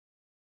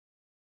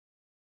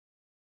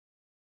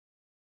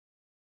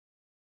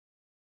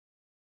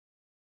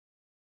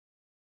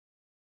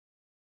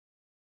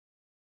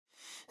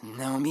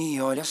Não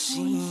me olha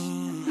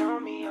assim,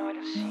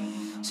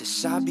 cê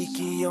sabe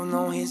que eu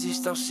não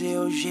resisto ao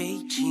seu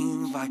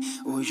jeitinho. Vai,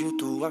 hoje eu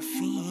tô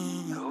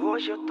afim,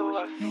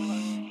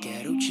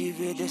 quero te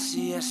ver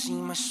descer assim,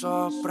 mas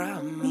só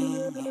pra mim.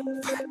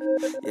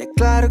 E é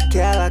claro que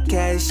ela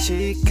quer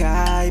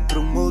esticar, ir pra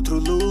outro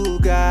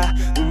lugar,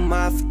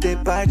 after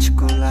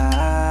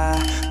particular.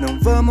 Não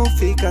vamos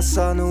ficar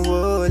só no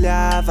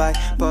olhar, vai,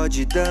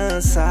 pode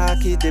dançar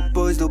que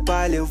depois do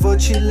baile eu vou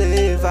te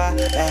levar.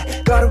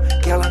 É claro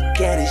que ela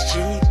quer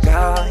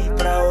esticar, ir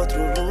pra outro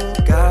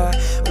lugar,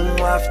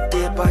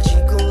 after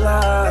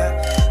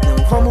particular.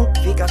 Não vamos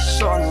ficar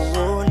só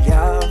no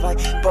olhar, vai,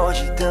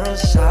 pode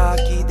dançar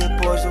que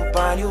depois do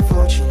baile eu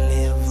vou te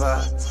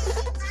levar.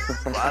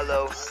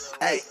 Falou.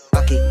 Ei,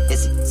 ok,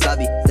 esse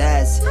sobe,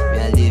 desce, me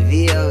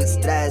alivia o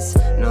estresse.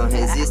 Não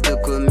resisto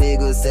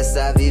comigo, cê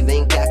sabe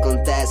bem que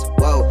acontece.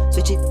 Wow,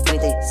 Suite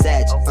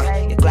 37,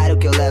 é claro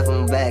que eu levo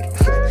um back.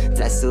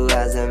 Traz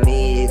suas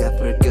amigas,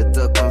 porque eu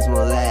tô com os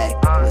moleque.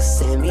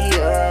 Você me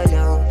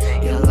olhou,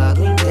 eu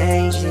logo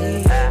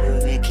entendi. Eu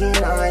vi que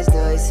nós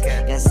dois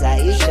ia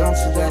sair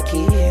juntos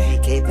daqui.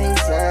 Fiquei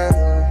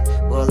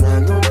pensando,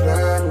 bolando um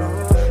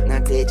plano. Não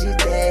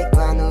acreditei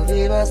quando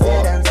vi você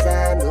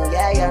dançando,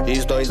 yeah, yeah.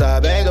 Estou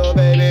sabendo,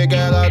 baby, que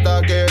ela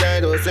tá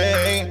querendo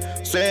sim,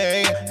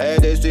 sim. É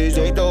desse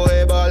jeito,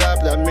 rebola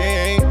pra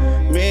mim.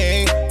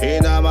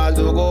 E na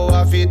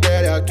madrugada a fita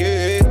é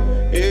aqui.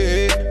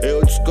 E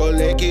eu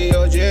descolei que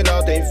hoje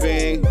não tem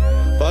fim.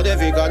 Pode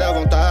ficar à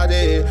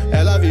vontade,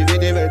 ela vive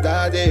de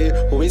verdade.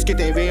 O uísque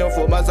tem vinho,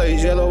 fumaça e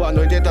gelo, a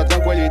noite tá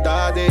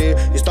tranquilidade.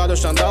 Estoura o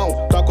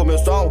Xandão, toca o meu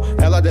som,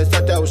 ela desce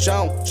até o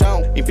chão.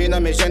 Empina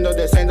mexendo,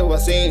 descendo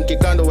assim,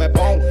 quicando é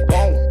bom.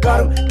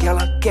 Claro que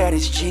ela quer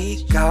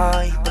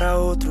esticar, ir pra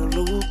outro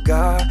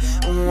lugar,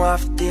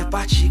 after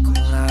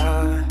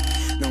particular.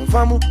 Não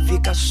vamos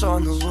ficar só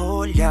no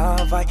olhar,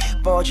 vai,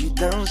 pode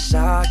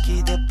dançar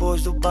que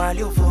depois do baile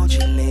eu vou te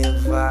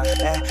levar.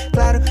 É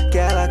claro que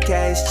ela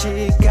quer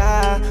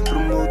esticar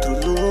pra outro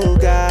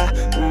lugar,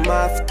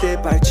 after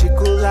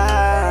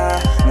particular.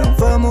 Não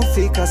vamos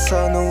ficar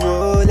só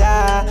no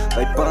olhar,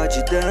 vai,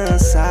 pode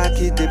dançar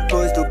que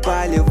depois do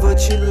baile eu vou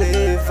te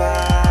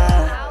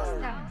levar.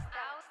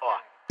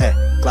 É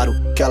claro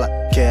que ela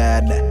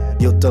quer, né?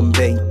 Eu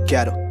também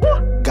quero.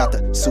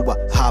 Gata, sua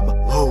raba,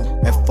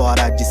 é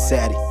fora de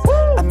série.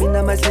 A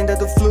mina mais linda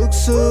do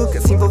fluxo,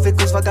 quer se envolver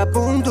com os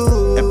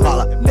vagabundos. É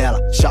bala nela,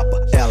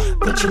 chapa ela,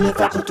 vou te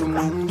levar pra outro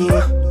mundo.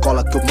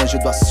 Cola que eu manjo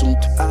do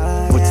assunto,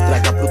 vou te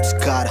estragar pra outros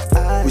cara.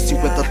 Os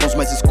 50 tons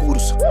mais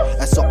escuros,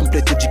 é só com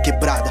preto de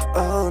quebrada.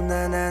 Oh,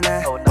 na, na,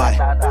 na.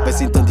 Vai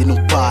sentando e não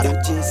para.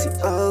 Eu disse,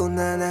 oh,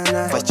 na, na,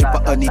 na. Faz tipo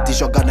a Anitta e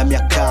joga na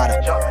minha cara.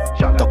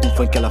 Toca um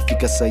funk, ela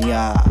fica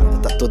assanhada,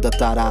 tá toda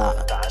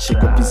tarada.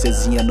 Chegou a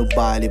princesinha no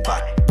baile,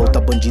 vai, volta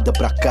a bandida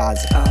pra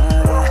casa.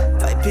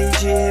 Vai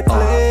pedir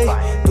replay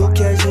do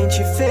que a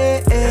gente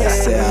fez.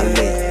 Essa é a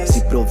lei,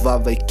 se provar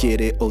vai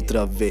querer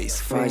outra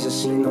vez. Faz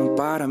assim, não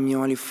para, me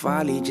olha e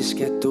fala e diz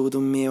que é tudo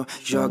meu.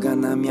 Joga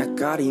na minha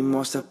cara e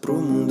mostra pro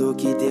mundo o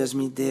que Deus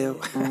me deu.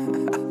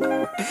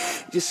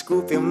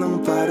 Desculpa, eu não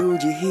paro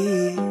de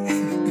rir.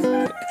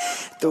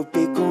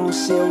 Topei com o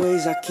seu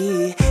ex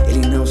aqui,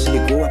 ele não se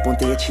ligou,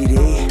 apontei e atirei.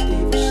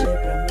 Dei você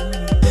pra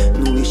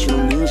mim, no estilo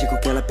ninja com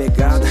aquela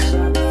pegada.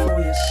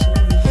 Foi assim,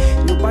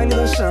 no baile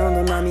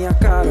dançando na minha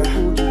cara.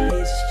 Pude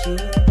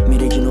resistir,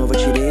 mirei de novo,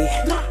 atirei.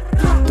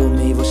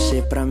 Tomei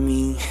você pra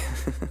mim.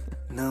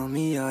 Não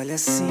me olha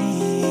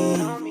assim,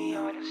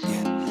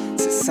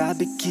 cê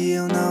sabe que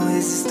eu não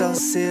resisto ao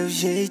seu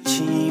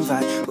jeitinho.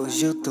 Vai,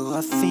 hoje eu tô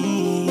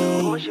afim,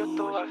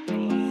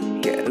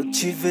 quero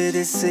te ver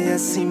descer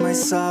assim, mas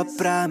só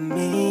pra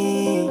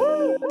mim.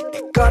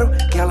 É claro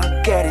que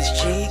ela quer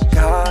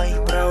esticar, ir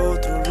pra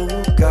outro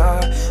lugar,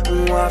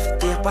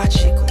 after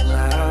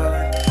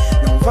particular.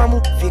 Não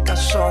vamos ficar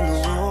só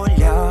no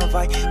olhar,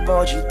 vai,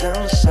 pode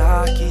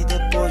dançar que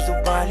depois do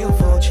baile eu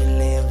vou te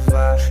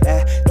levar.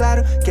 É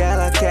claro que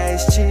ela quer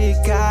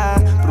esticar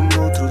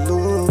pra outro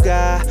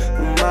lugar,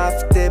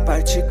 after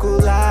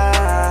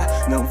particular.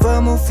 Não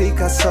vamos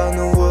ficar só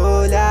no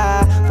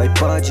olhar, vai,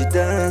 pode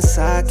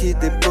dançar que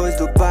depois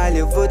do baile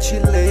eu vou te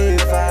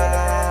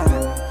levar.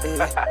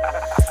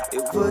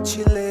 Eu vou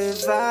te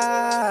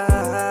levar,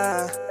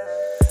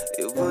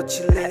 eu vou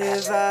te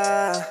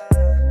levar.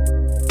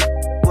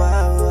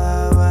 Uau,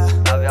 uau, uau.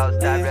 Salve ao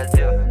Star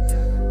Brasil.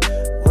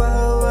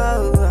 Uau,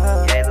 uau,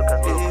 uau. E aí,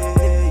 Lucas Luco?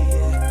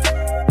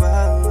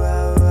 Uau,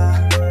 uau, uau.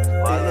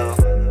 Falou.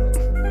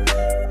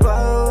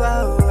 Uau,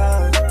 uau,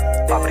 uau.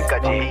 Fábrica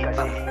de hits.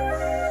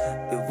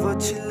 Eu vou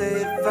te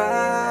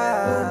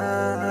levar,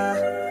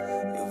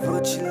 eu vou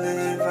te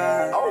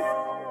levar.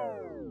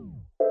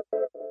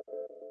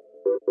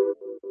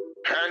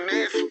 É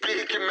nesse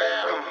pique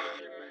mesmo.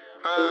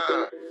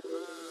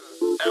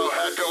 É o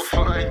rap, é o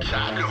funk,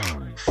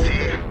 se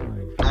no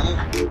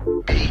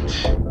beat.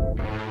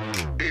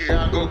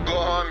 Iago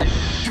Gomes,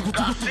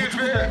 tá se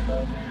vê,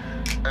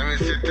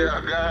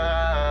 MCTH.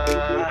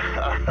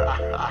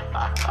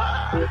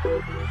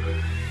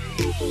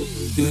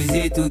 Do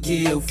jeito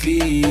que eu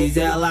fiz,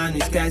 ela não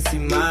esquece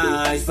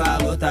mais.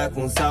 Falou tá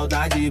com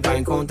saudade, vai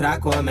encontrar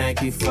como é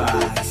que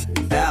faz.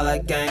 Ela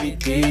quer me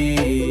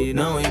ter,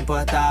 não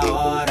importa a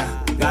hora.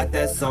 Gata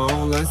é só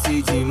um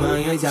lance de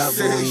manhã, já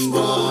vou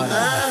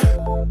embora.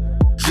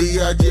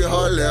 Dia de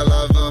rolê,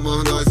 lá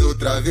vamos nós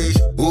outra vez.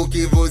 O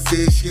que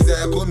vocês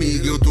quiser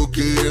comigo, eu tô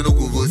querendo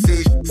com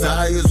vocês.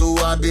 Sair,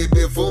 zoar,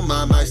 beber,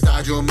 fumar, mais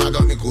tarde uma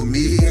dorme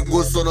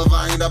comigo. Sou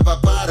nova ainda pra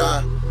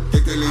parar,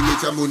 quem tem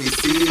limite é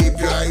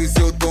município. Aí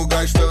se eu tô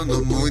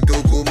gastando muito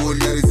com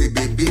mulheres e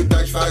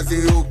bebidas,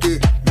 fazer o que?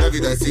 Minha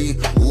vida é assim,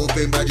 o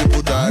open bar de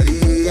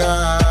putaria.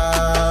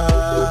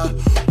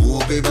 O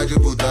open bar de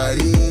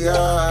putaria.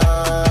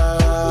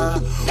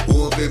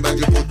 O open bar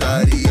de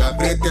putaria.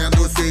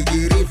 Pretendo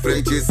seguir em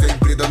frente,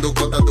 sempre dando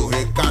conta do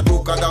recado.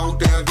 Cada um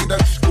tem a vida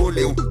que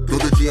escolheu,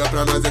 todo dia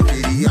pra nós é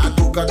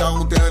feriado. Cada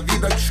um tem a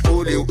vida que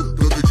escolheu,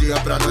 todo dia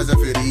pra nós é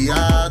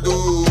feriado.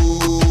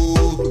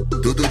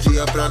 Todo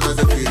dia pra nós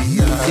é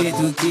feriado. Do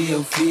jeito que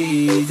eu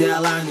fiz,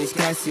 ela não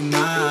esquece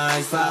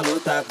mais. Falou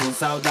tá com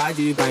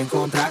saudade, vai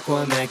encontrar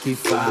como é que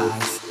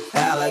faz.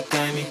 Ela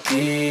quer me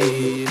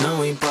ter,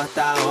 não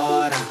importa a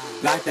hora.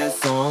 Gata é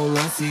só um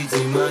lance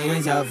de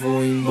manhã, já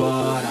vou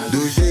embora.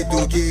 Do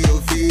jeito que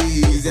eu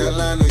fiz,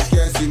 ela não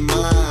esquece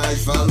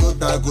mais. Falou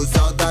tá com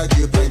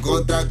saudade, pra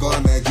encontrar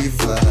como é que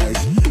faz.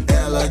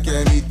 Ela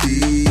quer me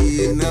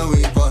ter, não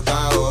importa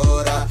a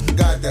hora.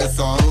 Gata é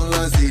só um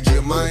lance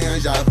de manhã,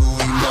 já vou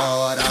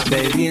embora.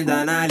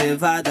 Bem-vinda na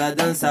levada,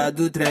 dança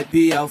do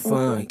trap ao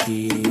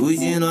funk.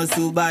 Hoje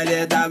nosso baile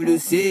é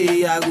WC e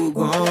Iago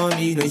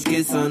Gomes. Não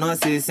esqueço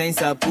nossa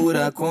essência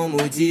pura como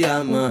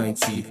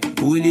diamante.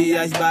 Pule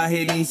as barras,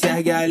 ele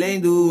enxerga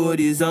além do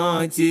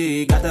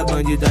horizonte. Gata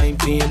bandida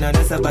empina,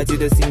 nessa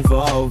batida se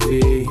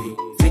envolve.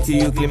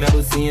 Sente o clima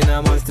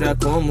alucina, mostra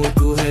como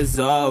tu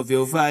resolve.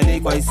 Eu falei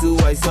com as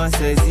suas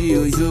sócias e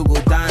o jogo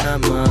tá na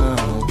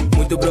mão.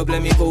 Muito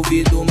problema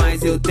envolvido,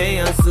 mas eu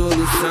tenho a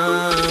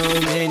solução.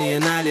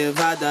 Menina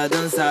levada,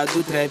 dança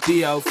do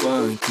trap ao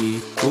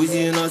funk.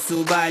 Hoje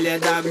nosso baile é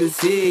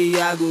WC e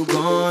Iago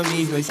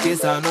Gomes. Não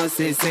esqueça a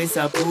nossa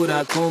essência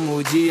pura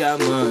como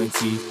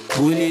diamante.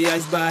 Pule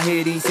as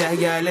barreiras,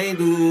 enxergue além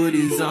do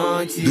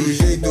horizonte. Do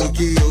jeito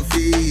que eu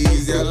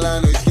fiz,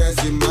 ela não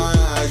esquece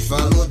mais.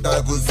 Falou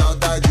tá com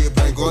saudade,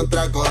 pra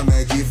encontrar como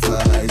é que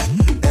faz.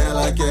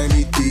 Ela quer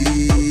me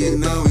ter,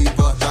 não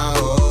importa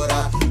a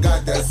hora.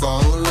 Gata é só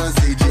um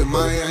lance de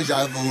manhã,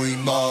 já vou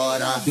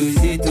embora.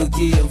 Do jeito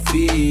que eu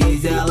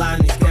fiz, ela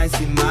não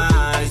esquece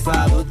mais.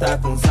 Falou tá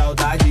com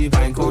saudade,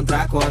 vai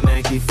encontrar como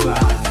é que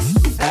faz.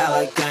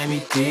 Ela quer me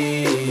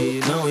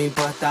ter, não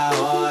importa a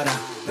hora.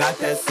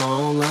 Gata é só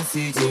um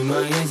lance de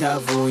manhã, já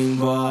vou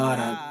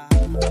embora.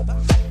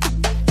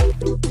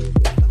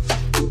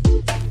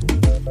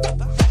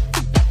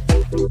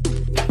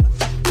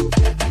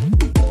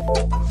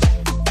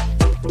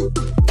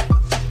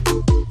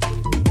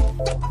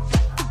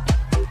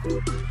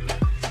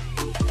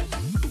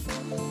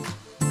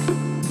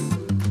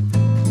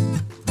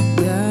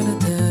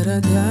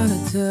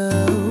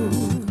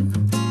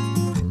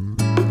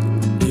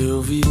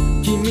 Eu vi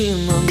que me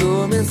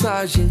mandou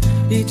mensagem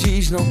e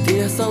diz não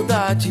ter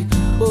saudade,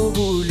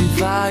 orgulho e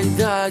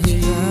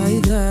vaidade.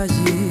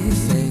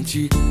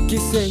 Sente que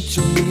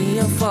sentiu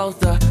minha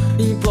falta,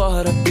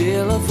 implora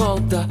pela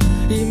volta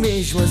e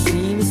mesmo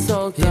assim me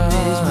solta.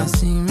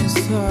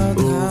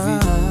 Ouvi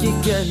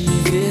que quer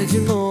me ver de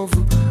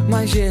novo,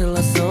 mas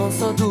relação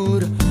só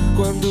dura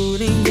quando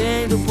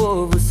ninguém do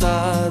povo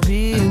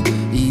sabe.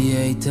 E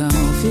então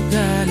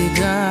fica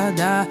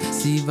ligada,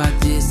 se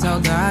bater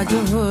saudade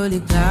eu vou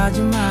ligar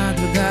de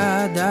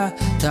madrugada.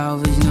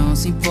 Talvez não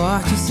se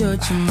importe se eu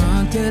te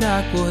manter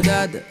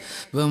acordada.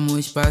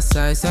 Vamos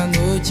passar essa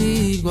noite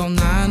igual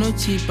na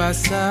noite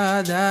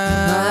passada.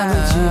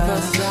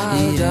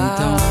 E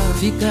então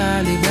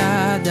fica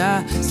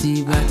ligada,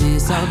 se bater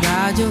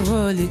saudade eu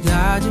vou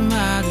ligar de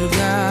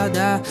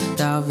madrugada.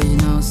 Talvez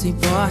não se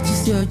importe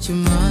se eu te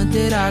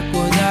manter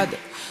acordada.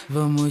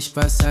 Vamos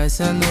passar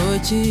essa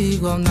noite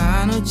igual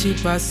na noite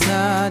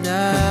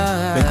passada.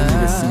 Vem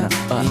comigo assim,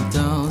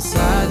 Então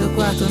sai do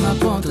quarto na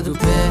ponta do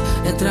pé,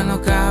 entra no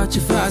carro, te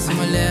faço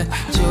mulher,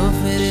 te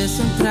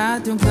ofereço um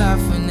prato e um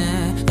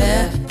cafuné.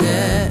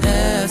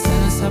 Sai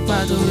no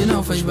sapato e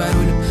não faz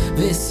barulho,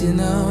 vê se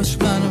não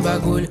explana o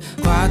bagulho.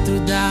 4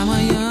 da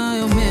manhã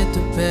eu meto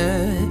o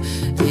pé.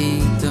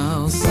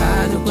 Então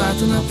sai do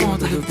quarto na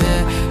ponta do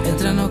pé,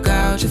 entra no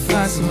carro, te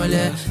faço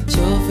mulher, te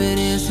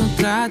ofereço um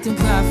prato e um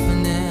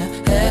cafuné.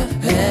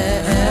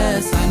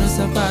 Sai no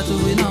sapato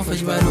e não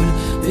faz barulho,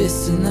 vê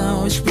se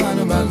não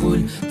explana o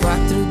bagulho.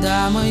 4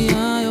 da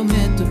manhã eu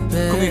meto o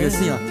pé. Comigo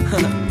assim,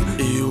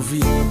 Eu vi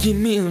que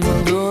me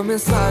mandou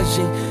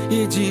mensagem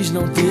e diz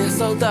não ter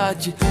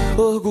saudade,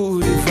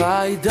 orgulho e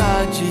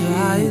vaidade.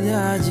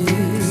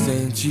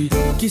 Sente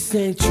que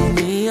sentiu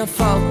minha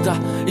falta,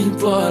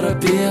 implora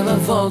pela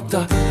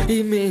volta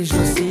e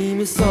mesmo assim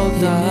me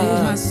solta.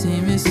 Ouvi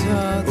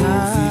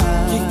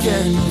que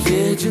quer me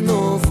ver de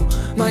novo,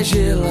 mas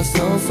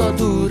relação só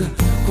dura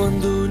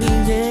quando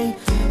ninguém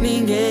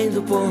ninguém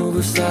do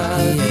povo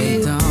sabe. E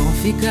então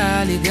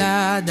fica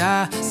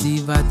ligada,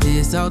 se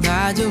bater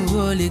saudade eu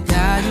vou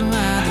ligar de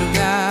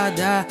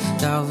madrugada.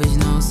 Talvez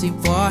não se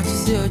importe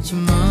se eu te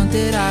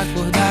manter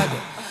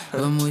acordada.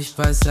 Vamos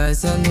passar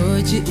essa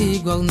noite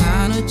igual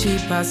na noite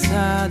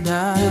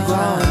passada. Igual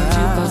a noite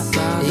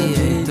passada,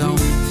 e então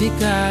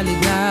fica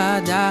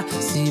ligada,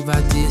 se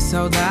bater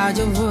saudade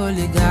eu vou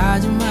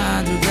ligar de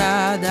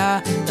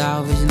madrugada.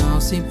 Talvez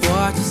não se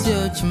importe se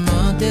eu te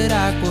manter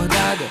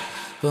acordada.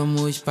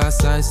 Vamos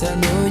passar essa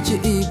noite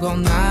igual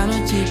na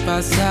noite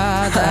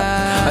passada.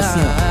 Assim,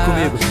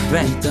 comigo,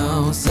 vem.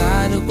 Então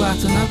sai do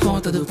quarto na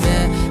ponta do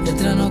pé,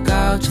 entra no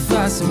carro, te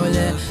faço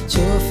mulher, te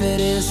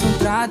ofereço um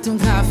prato e um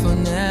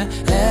cafuné.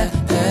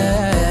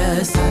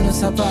 Sai no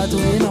sapato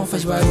e não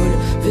faz barulho,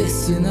 vê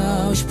se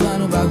não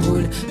explana o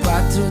bagulho.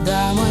 4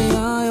 da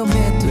manhã eu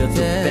meto o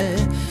pé.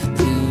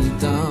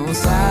 Então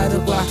sai do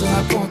quarto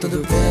na ponta do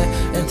pé,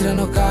 entra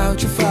no carro,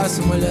 te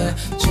faço mulher,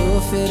 te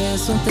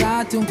ofereço um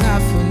trato e um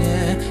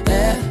cafuné.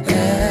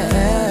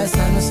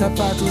 Sai no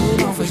sapato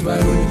e não faz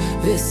barulho,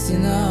 vê se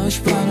não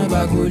explana o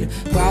bagulho.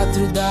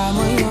 4 da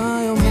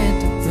manhã eu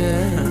meto o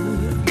pé.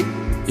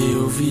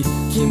 Eu vi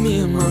que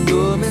me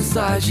mandou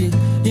mensagem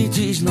e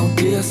diz não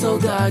ter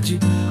saudade,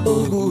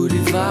 orgulho e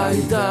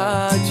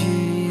vaidade.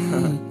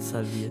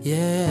 Sabia.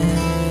 Yeah.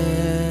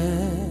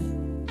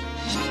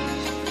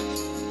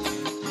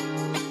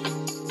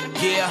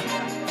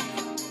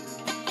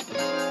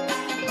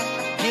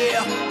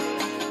 Yeah.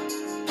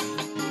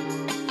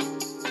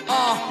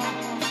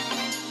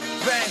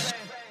 Vem.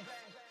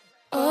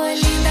 Oi,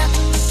 linda,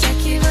 o que é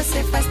que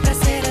você faz pra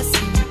ser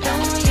assim tão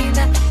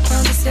linda?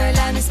 Quando se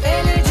olhar no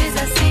espelho diz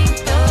assim,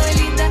 tô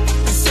linda.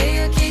 Não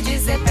sei o que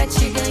dizer pra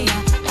te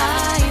ganhar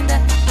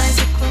ainda, mas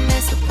o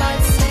começo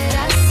pode ser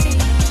assim.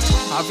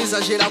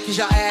 Avisa geral que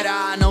já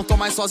era, não tô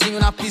mais sozinho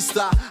na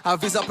pista.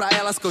 Avisa pra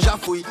elas que eu já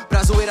fui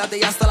pra zoeira,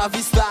 dei hasta la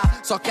vista.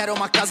 Só quero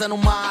uma casa no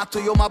mato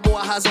e uma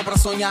boa razão pra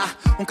sonhar.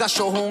 Um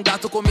cachorro, um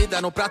gato,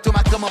 comida no prato e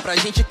uma cama pra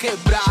gente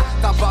quebrar.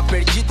 Tava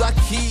perdido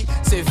aqui,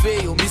 cê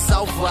veio me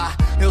salvar.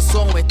 Eu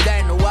sou um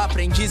eterno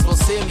aprendiz,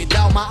 você me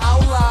dá uma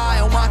aula.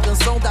 É uma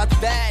canção da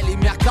Adele,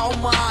 me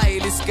acalma.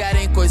 Eles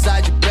querem coisa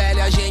de pele,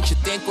 a gente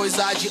tem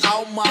coisa de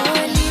alma.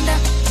 Oi, linda,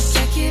 o que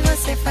é que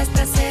você faz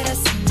pra ser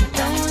assim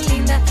tão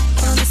linda?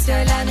 Quando se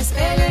olhar no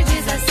espelho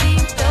diz assim,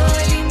 tô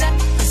linda.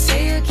 Não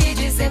sei o que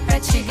dizer pra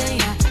te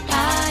ganhar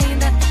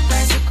ainda,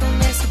 mas o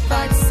começo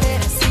pode ser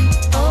assim.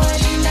 Oi,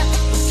 linda,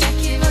 o que é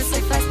que você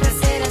faz pra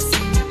ser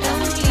assim tão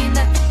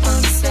linda?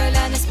 Quando se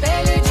olhar no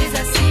espelho diz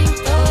assim,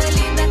 tô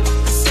linda.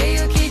 Não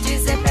sei o que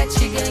dizer pra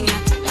te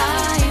ganhar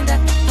ainda,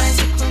 mas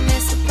o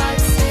começo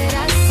pode ser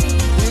assim.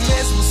 E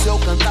mesmo se eu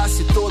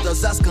cantasse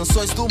todas as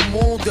canções do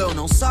mundo, eu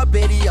não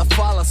saberia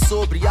falar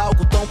sobre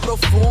algo tão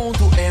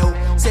profundo. Eu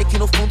sei que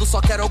no fundo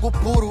só quero algo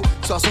puro.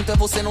 Se o assunto é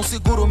você, não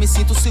seguro, me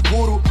sinto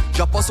seguro.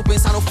 Já posso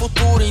pensar no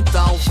futuro,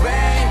 então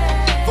vem.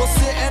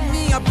 Você é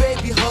minha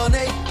baby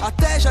honey,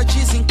 até já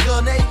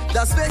desencanei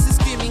das vezes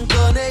que me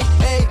enganei.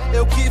 Ei,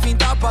 eu que vim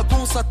da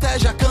bagunça, até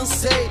já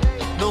cansei.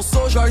 Não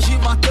sou Jorge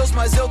Mateus,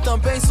 mas eu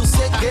também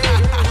sosseguei.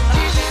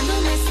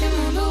 Vivendo nesse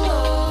mundo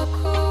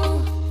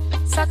louco,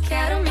 só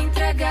quero me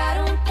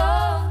entregar um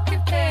pouco e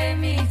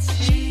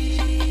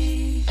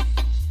permitir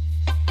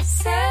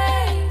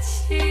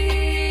sentir.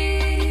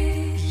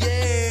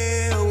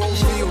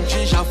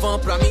 Djavan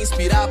pra me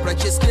inspirar, pra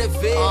te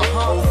escrever.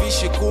 Ouvi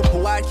Chico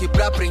Buarque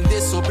pra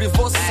aprender sobre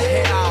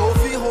você.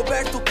 Ouvi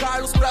Roberto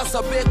Carlos pra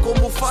saber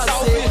como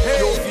fazer.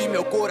 E ouvi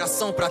meu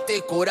coração pra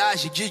ter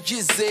coragem de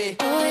dizer: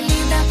 oi,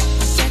 linda,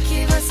 o que é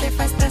que você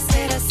faz pra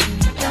ser assim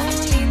tão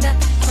linda?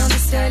 Quando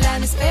se olhar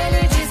no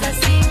espelho diz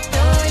assim,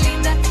 tô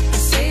linda. Não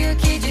sei o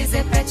que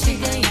dizer pra te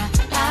ganhar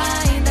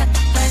ainda,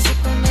 mas o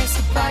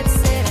começo pode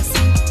ser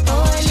assim.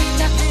 Oi,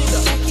 linda,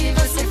 o que é que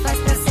você faz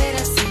pra ser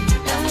assim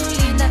tão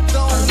linda?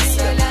 Quando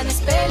se olhar no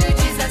espelho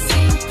diz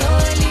assim, tô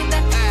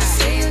linda. Não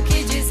sei o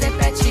que dizer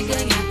pra te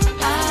ganhar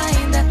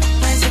ainda,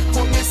 mas o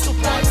começo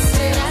pode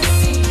ser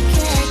assim. O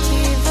que é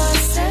que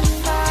você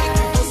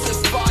faz? O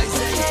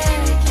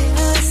que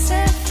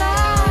você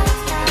faz?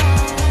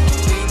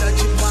 Linda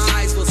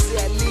demais, você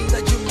é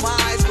linda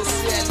demais,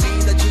 você é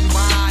linda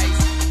demais.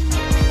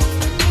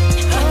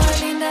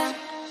 Oh, linda.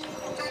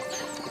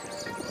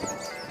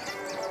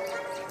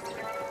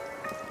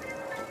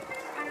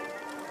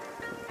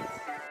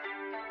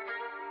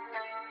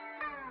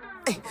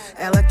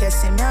 Ela quer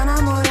ser minha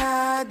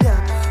namorada,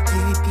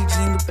 vive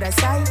pedindo pra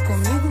sair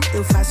comigo.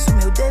 Eu faço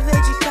meu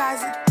dever de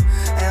casa.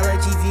 Ela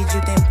divide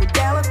o tempo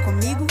dela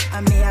comigo,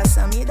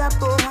 ameaça me dar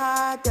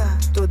porrada.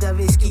 Toda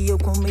vez que eu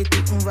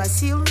cometo um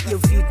vacilo e eu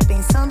fico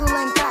pensando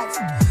lá em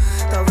casa,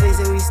 talvez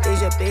eu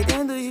esteja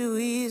perdendo o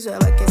juízo.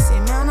 Ela quer ser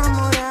minha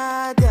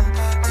namorada,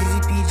 vive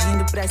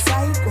pedindo pra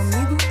sair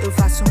comigo. Eu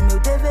faço meu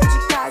dever de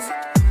casa.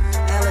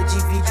 Ela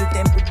divide o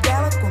tempo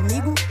dela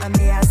comigo,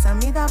 ameaça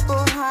me dar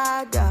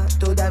porrada.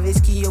 Toda vez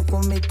que eu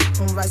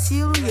cometo um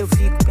vacilo e eu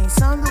fico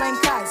pensando lá em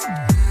casa,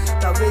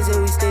 talvez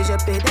eu esteja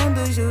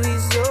perdendo o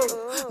juízo.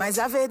 Mas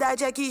a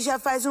verdade é que já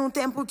faz um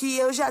tempo que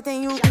eu já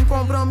tenho um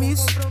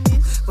compromisso.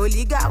 Vou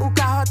ligar o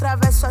carro,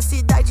 atravesso a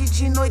cidade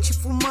de noite,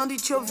 fumando e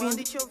te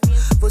ouvindo.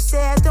 Você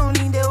é tão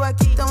linda, eu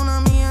aqui tão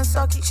na minha,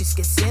 só que te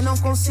esquecer não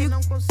consigo.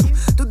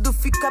 Tudo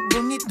fica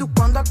bonito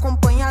quando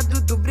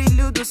acompanhado do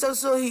brilho do seu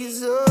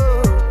sorriso.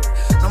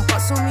 Não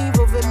posso me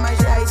envolver, mas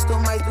já estou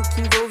mais do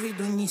que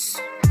envolvido nisso.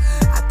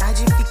 A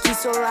tarde fica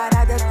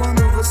ensolarada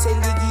quando você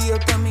liga e eu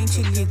também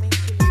te ligo.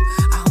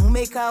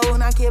 Arrumei caô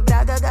na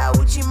quebrada da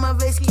última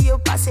vez que eu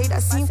passei da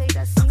 5.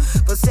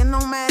 Você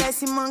não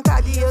merece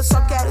mancada e eu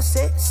só quero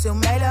ser seu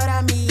melhor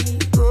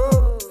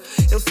amigo.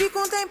 Eu fico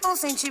um tempão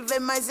sem te ver,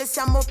 mas esse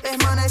amor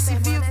permanece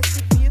vivo.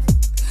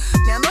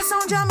 Minha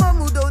noção de amor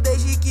mudou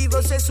desde que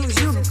você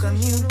surgiu no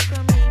caminho.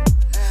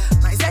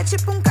 Mas é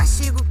tipo um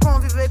castigo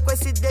conviver com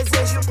esse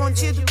desejo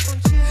contido.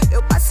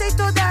 Eu passei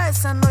toda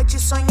essa noite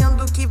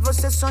sonhando que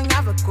você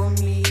sonhava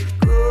comigo.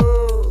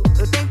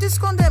 Eu tento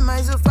esconder,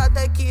 mas o fato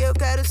é que eu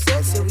quero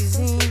ser seu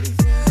vizinho.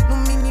 No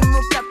mínimo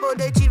pra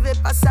poder te ver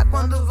passar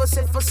quando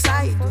você for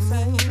sair do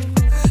mim.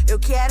 Eu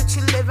quero te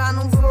levar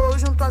num voo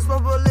junto às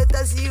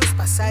borboletas e os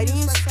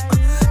passarinhos.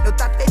 Meu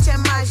tapete é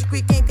mágico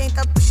e quem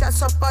tenta puxar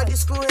só pode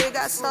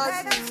escorregar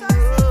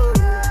sozinho.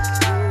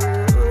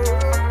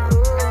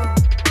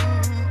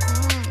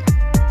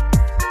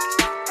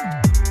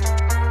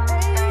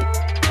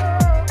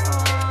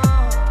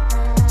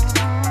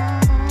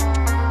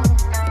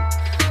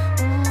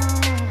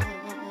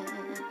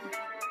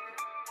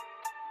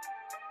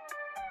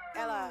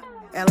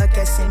 Ela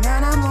quer ser minha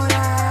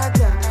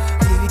namorada,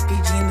 vive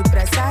pedindo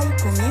pra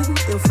sair comigo.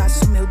 Eu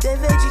faço meu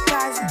dever de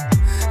casa.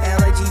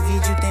 Ela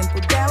divide o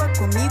tempo dela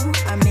comigo,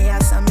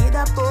 ameaça me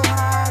dar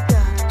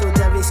porrada.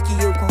 Toda vez que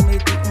eu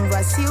cometo um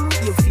vacilo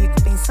e eu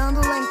fico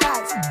pensando lá em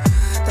casa,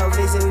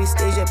 talvez eu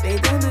esteja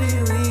perdendo o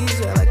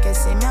juízo. Ela quer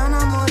ser minha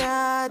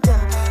namorada,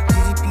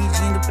 vive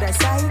pedindo pra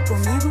sair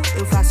comigo.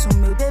 Eu faço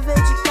meu dever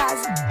de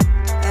casa.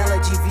 Ela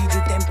divide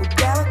o tempo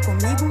dela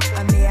comigo,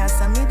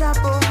 ameaça me dar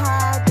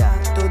porrada.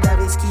 Toda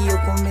vez que eu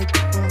cometo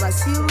um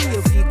vacilo e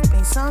eu fico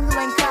pensando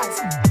lá em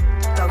casa,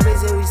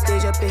 talvez eu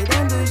esteja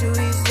perdendo o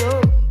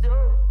juízo.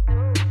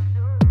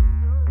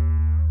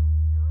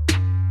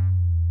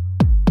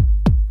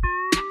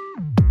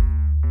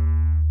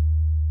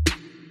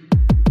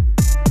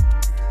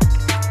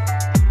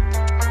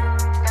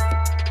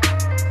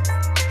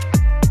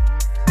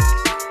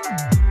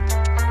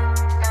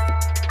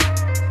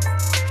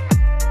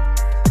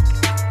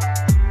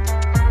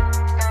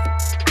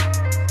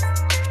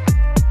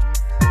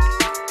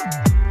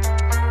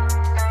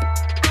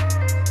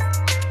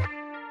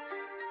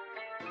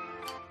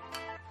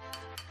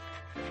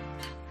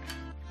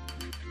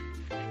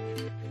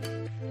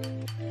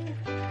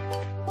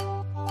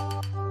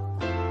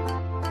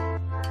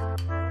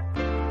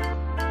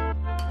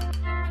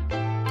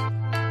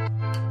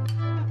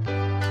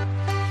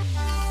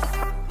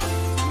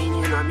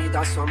 Me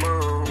dá sua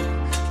mão,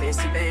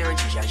 pense bem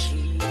antes de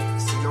agir.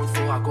 Se não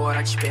for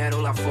agora, te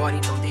espero lá fora,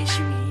 então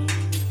deixe-me ir.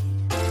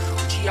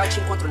 Um dia te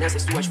encontro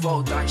nessas suas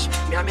voltas,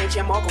 minha mente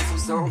é mó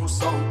confusão.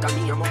 Solta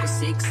minha mão que eu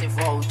sei que cê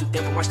volta. O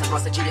tempo mostra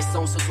nossa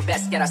direção, se eu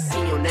soubesse que era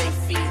assim eu nem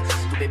vi.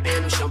 Tô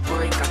bebendo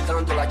champanhe,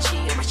 catando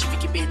latinha, mas tive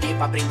que perder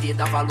pra aprender,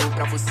 dar valor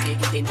pra você.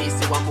 Entender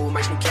seu amor,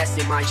 mas não quer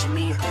ser mais de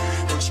mim.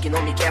 Não diz que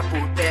não me quer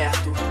por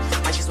perto,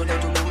 mas diz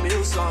olhando nos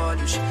meus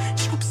olhos.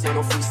 Desculpe se eu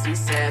não fui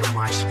sincero,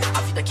 mas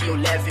a vida que eu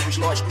levo, erros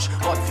lógicos,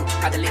 óbvio.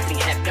 Cada letra em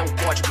rap é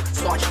um código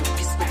sólido,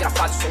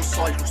 psicografado, som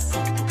sólido,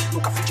 súbito.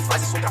 Nunca fui de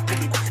fase sombra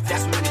público.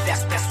 Verso meu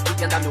universo, peço que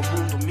entenda meu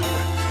mundo,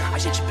 minha. A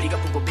gente briga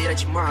por bobeira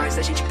demais,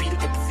 a gente pira o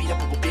tempo vira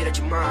por bobeira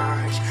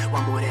demais. O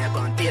amor é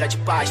bandeira de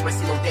paz, mas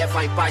se não der,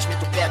 vai em paz,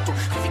 meto perto.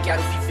 Vive,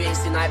 quero viver,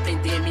 ensinar,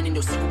 aprender. Menino,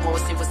 eu sigo com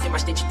você,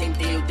 mas tente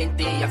entender. Eu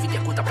tentei, a vida é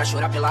curta pra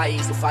chorar pela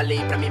ex. Eu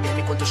falei pra mim mesmo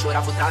enquanto eu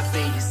chorava outra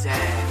vez.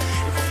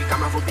 Eu vou ficar,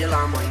 mas vou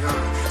pela manhã.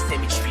 Sem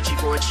me despedir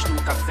com antes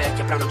do café,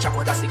 que é pra não te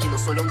acordar, sei que não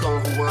sou Leão Dom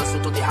Juan. Sou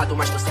todo errado,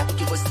 mas tô certo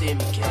que você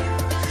me quer.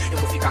 Eu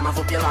vou ficar, mas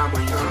vou pela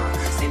manhã.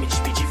 Sem me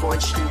despedir com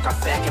antes do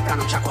café, que é pra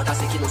não te acordar,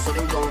 sei que não sou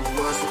Leão Dom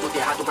Juan. Sou todo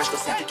errado, mas tô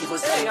certo que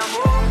você. Ei,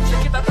 amor, sei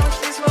que tá tão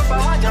difícil eu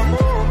falar de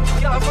amor,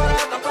 que lá fora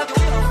tá pra do que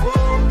não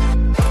vou.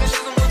 Eu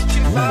preciso muito te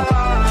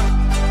falar.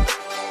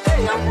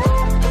 Ei,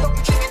 amor, eu tô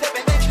contigo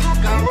independente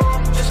do caô.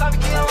 Você sabe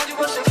que aonde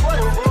você for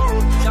eu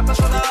vou. Já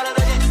passou da hora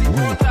da gente se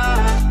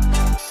encontrar,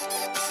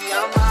 se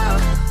amar,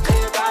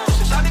 levar.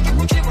 Você sabe que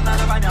contigo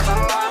nada vai me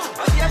abalar.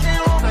 A viagem é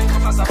longa,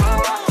 então faça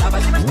bala. A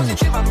vibe mais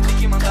positiva, não tem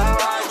que mandar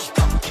mais.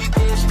 Não te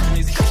deixo, não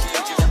existe que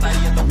eu te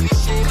inventaria tão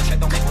clichê. Mas é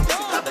tão bem quando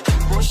se trata de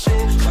você.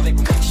 Já vem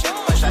comigo, chega,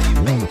 vai já ir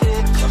bem.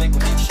 Só vem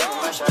comigo,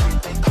 chega, vai já ir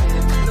bem.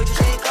 Noite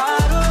sem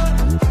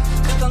claro,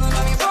 tentando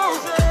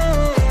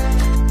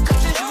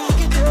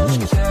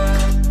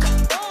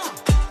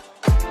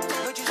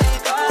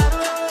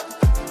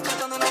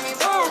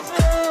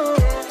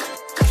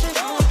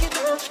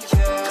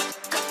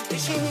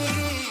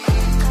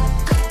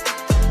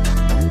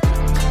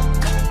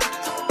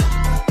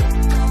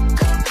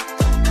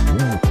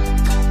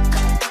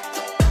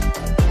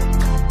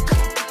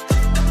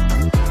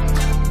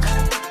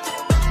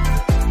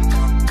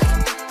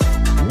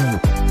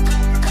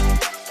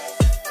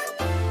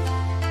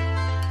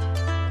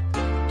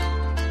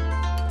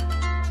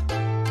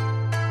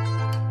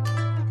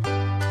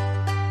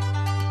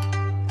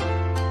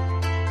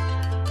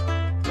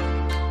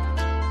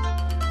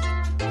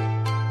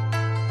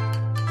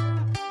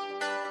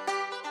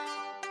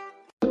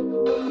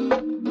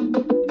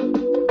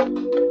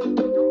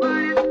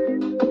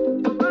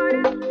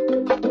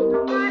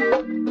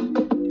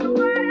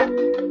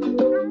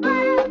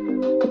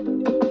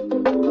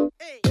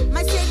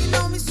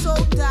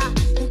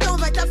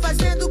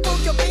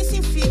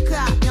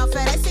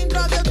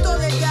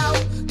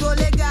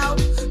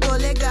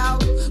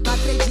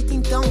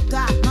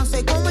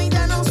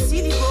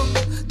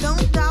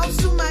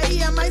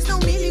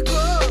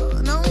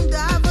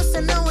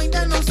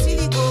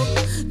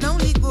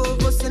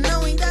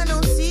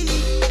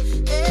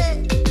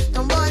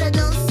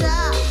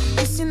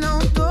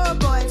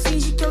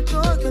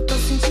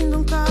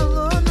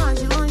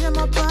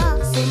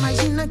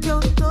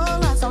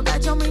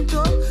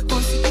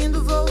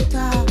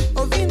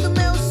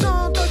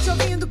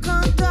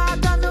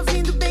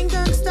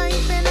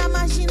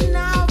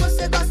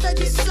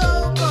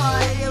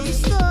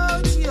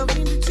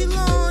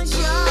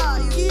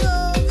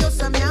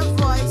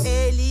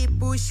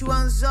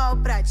só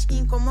pra te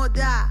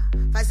incomodar,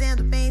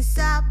 fazendo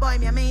pensar, boy,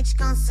 minha mente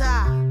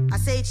cansar.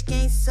 Aceite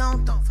quem são,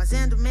 tão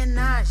fazendo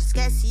homenagem.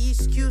 Esquece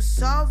isso que o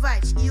sol vai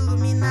te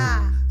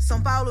iluminar. São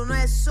Paulo não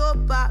é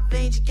sopa,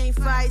 vem de quem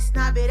faz.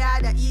 Na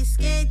beirada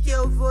esquenta,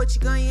 eu vou te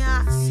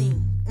ganhar.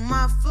 Sim,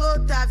 uma flor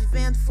tá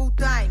vivendo full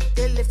time.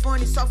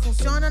 Telefone só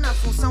funciona na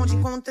função de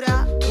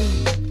encontrar.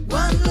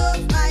 One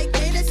love, ai,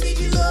 quem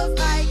decide love,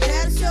 ai,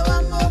 quero seu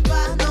amor,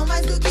 par, não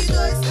mais do que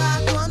dois.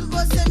 Quando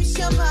você me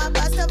chama,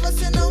 basta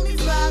você não me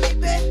vá me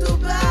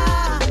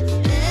perturbar.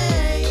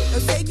 Ei,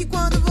 eu sei que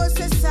quando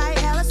você sai,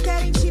 elas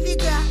querem te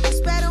ligar,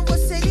 esperam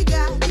você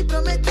ligar e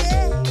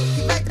prometer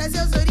que vai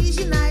trazer os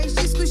originais,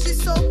 discos de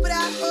soul pra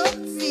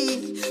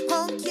ouvir.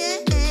 Com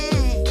quem?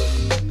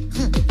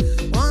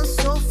 One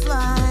so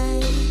fly,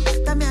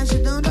 tá me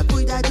ajudando a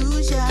cuidar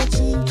do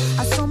jardim.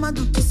 A soma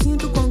do que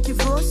sinto com o que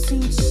vou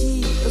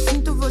sentir. Eu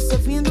sinto você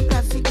vindo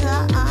pra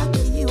ficar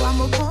aqui. O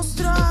amor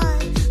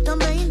constrói,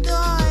 também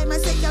dói,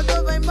 mas sei que a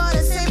dor vai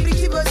embora sempre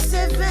que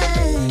você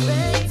vem.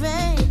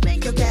 Vem, vem,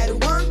 que eu quero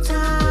one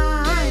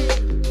time.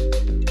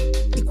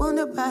 E quando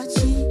eu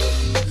partir,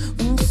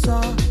 um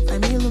sol vai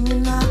me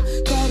iluminar.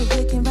 Quero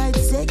ver quem vai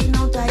dizer que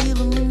não tá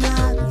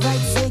iluminado. Vai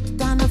dizer que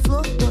tá na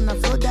flor, tô na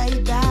flor da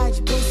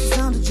idade,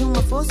 precisando de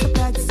uma força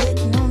pra dizer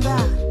que não dá.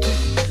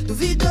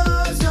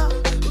 Duvidoso,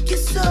 o que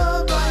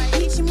sou, boy?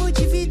 Ritmo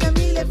de vida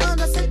me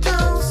levando a ser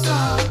tão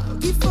só. O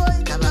que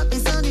foi? Tava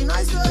pensando em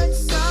nós dois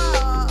só.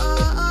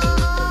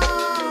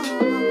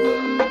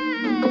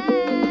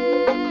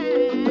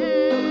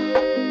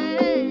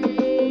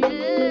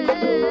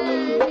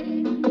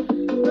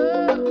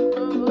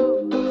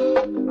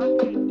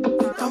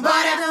 Então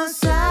bora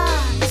dançar.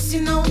 E se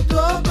não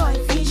tô, boy,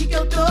 finge que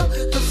eu tô.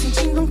 Tô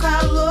sentindo um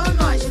calor,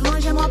 nós de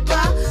longe é mó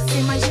pá. Cê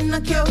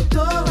imagina que eu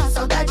tô, a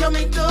saudade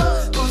aumentou,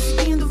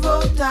 conseguindo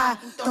voltar.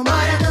 Então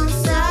bora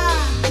dançar.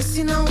 E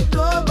se não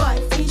tô,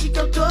 boy, finge que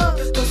eu tô.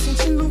 Tô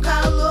sentindo um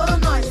calor,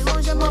 nós de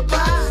longe é mó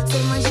pá. Cê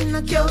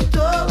imagina que eu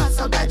tô, a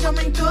saudade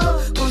aumentou,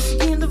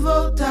 conseguindo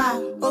voltar.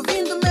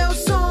 Ouvindo meu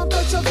som,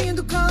 tô te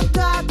ouvindo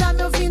cantar. Tá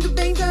me ouvindo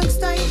bem,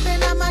 gangsta em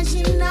pena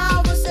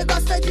marginal. Você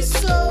gosta de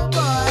soul,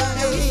 boy?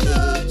 Eu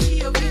estou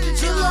te ouvindo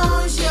de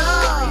longe,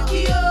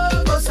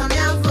 ó. Ouça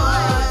minha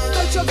voz.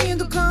 Tô te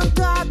ouvindo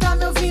cantar, tá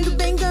me ouvindo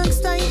bem,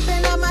 gangsta em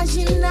pena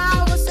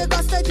marginal. Você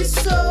gosta de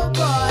soul,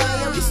 boy?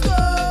 Eu estou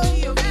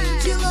te ouvindo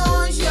de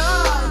longe,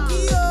 ó.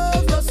 Que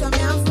ouve, ouça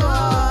minha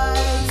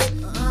voz.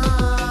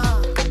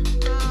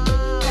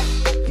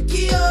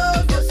 Que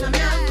ouve, ouça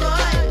minha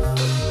voz.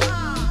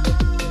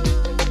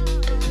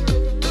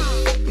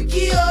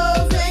 Que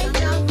ouve, hein,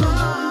 minha voz.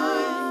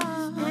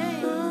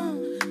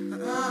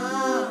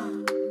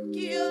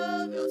 Que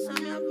ouve, ouça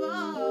minha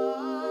voz.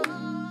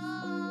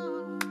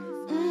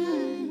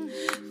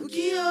 O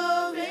que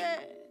ouve?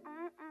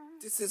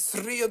 This is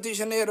Rio de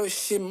Janeiro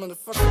shit,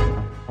 motherfucker.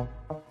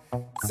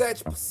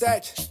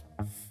 7x7,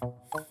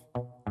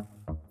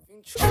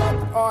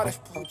 24 horas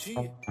por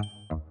dia.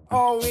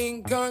 All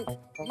in gang,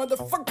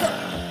 motherfucker.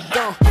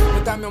 Então,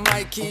 me dá meu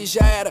mic e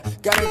já era.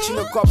 Garante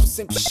meu copo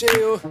sempre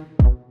cheio.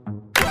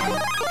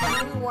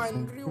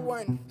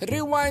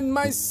 Rewind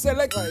my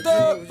selector.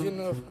 De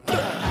novo.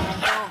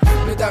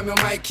 Me dá meu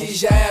mic e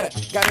já era.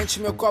 Garante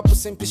meu copo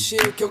sempre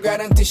cheio, que eu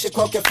garanto encher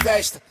qualquer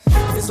festa.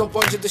 Avisou o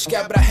bonde dos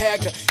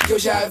quebra-regra, que eu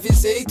já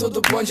avisei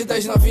todo bonde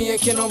das novinhas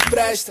que não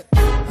presta.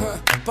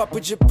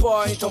 Papo de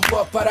pó, então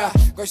pó parar.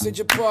 Gosto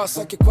de pó,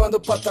 só que quando o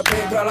pó tá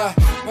bem pra lá.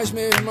 Mas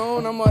meu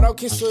irmão, na moral,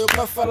 quem sou eu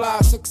pra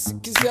falar? Só que se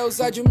quiser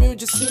usar de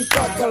humilde, sim,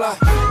 toca lá.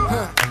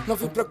 Não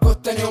vim pra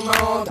cortar nenhuma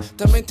onda.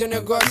 Também tenho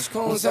negócios com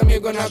uns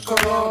amigos na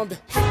Colômbia.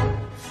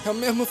 É o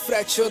mesmo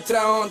frete,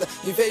 outra onda.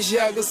 Em vez de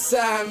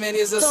aguçar,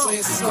 ameniza sua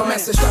insônia.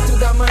 Começa às 4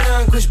 da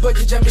manhã com os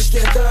buddies de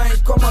Amsterdã.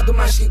 Incomodo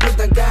mais que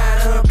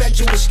Gudangaran.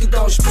 Pede um whisky,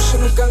 dá uns puxa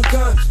no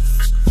cancan.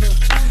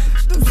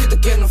 Duvido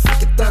que não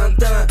fique tan.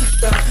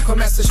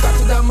 Começa às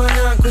 4 da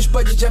manhã com os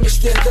buddies de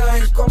Amsterdã.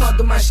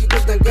 Incomodo mais que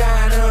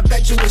Gudangaran.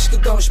 Pede um whisky,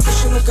 dá uns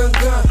puxa no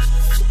cancan.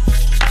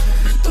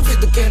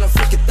 Duvido que não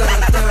fique tan.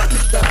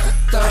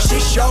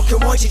 Achei choque um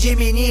monte de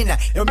menina.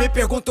 Eu me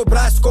pergunto o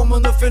braço como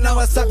no final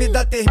essa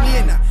vida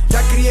termina.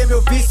 Já criei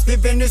meu vício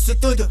vivendo isso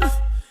tudo.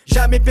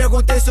 Já me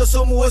perguntei se eu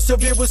sumo ou se eu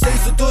vivo sem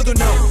isso tudo.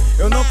 Não,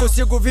 eu não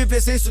consigo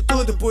viver sem isso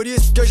tudo. Por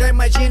isso que eu já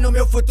imagino o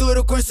meu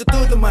futuro com isso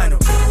tudo, mano.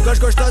 Duas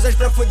gostosas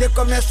pra fuder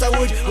com a minha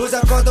saúde. Uns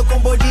acordam com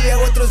bom dia,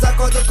 outros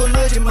acordam com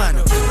nude,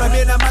 mano. Pra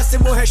mim na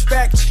máximo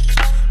respect.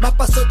 Mas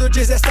passou do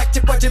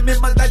 17, pode me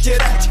mandar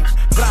direct.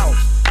 Brau,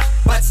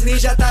 Bats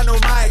Ninja tá no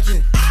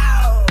mic.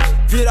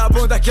 Vira a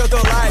bunda que eu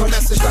dou like.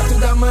 Começa às 4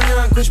 da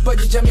manhã com os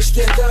buddies de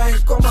Amsterdã.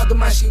 Incomodo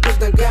mais que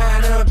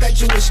Gudangaran.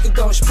 Pede um whisky,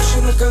 dá uns puxa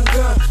no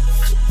cancan.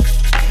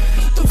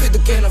 Duvido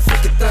que não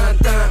fique tan.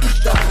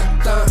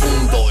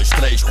 1, 2,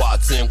 3,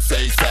 4, 5,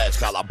 6, 7.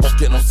 Cala a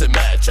boca e não se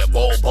mete. É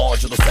gol,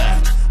 bonde do 7.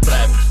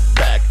 Trap,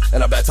 back,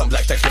 and I bet some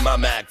black tech in my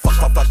Mac.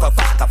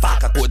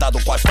 Faca,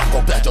 cuidado com as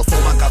facas, perde. Eu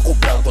sou macaco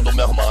branco do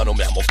meu irmão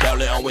mesmo que é o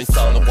leão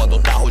insano. Quando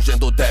tá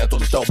rugindo dentro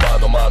do teu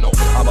pano, mano.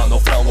 Amando o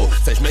frango,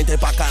 cês mentem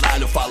pra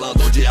caralho.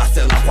 Falando de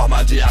arsenal com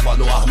arma de água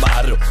no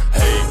armário.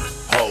 Hey,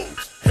 ho,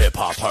 hip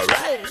hop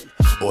hooray.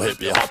 O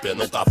hip hop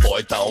nunca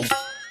foi tão.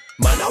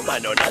 Mano,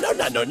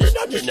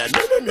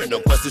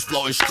 com esses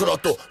flow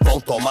escroto,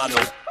 vão tomar no.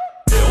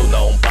 Eu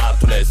não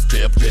bato nesse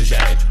tipo de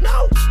gente,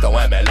 não. Então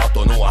é melhor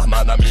tu não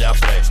armar na minha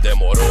frente.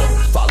 Demorou,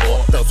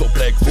 falou, dança o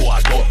break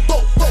voador.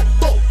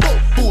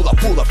 Pula,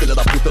 pula, filha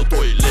da puta, eu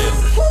tô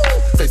ileso.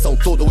 Vocês são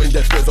tudo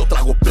indefeso, eu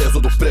trago o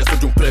peso do preço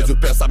de um preso e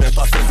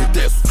pensamento aceso e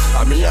teço.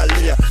 A minha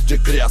linha de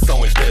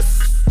criação é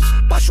desse.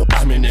 Pra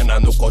chupar menina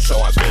no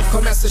colchão às vezes.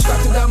 Começa às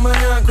 4 da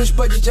manhã com os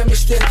body de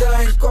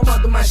Amsterdã.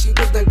 Incomoda o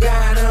machigo da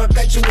gana.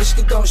 Pede um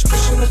whisky, dá uns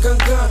puxos no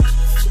cancan.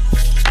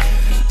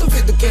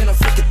 Duvido que não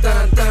fique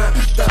tan.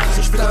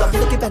 Esses filhos da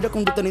puta que perde a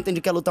conduta, não entende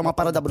que a luta é uma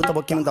parada bruta.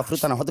 Boquinho da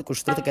fruta na roda com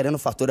os truta, querendo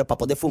fartura pra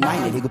poder fumar. E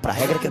nem ligo pra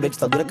regra, quebrei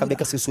ditadura, acabei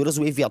com a censura.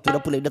 Zoei viatura,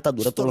 pulei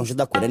ditadura, tô longe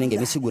da cura, ninguém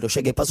me segura, eu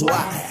cheguei pra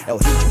zoar. É o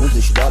ritmo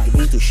dos dog,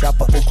 muito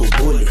chapa, pouco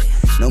bully.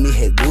 Não me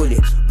regule,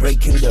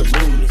 breaking the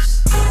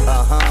rules.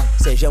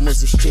 Sejamos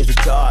Steve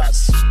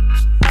Jobs,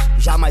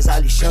 jamais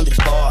Alexandre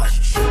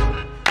Borges.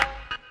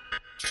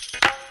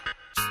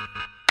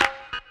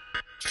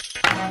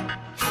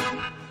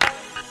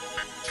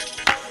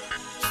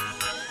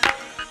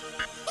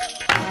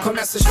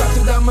 Começa às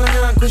 4 da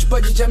manhã com os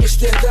body de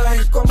Amsterdã.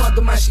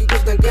 Incomoda o machigo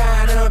da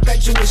gana.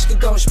 Pede um whisky,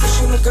 dá uns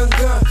puxos no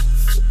cancan.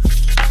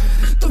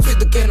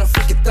 Duvido que não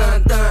fique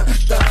tan.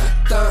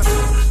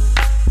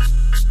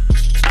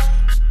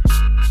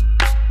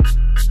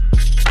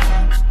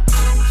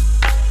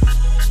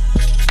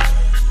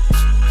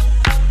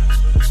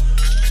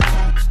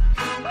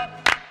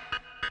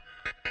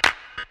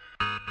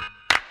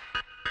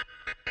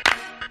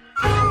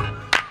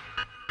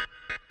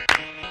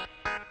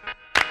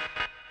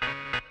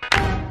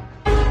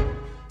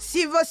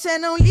 Se você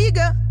não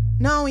liga,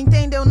 não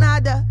entendeu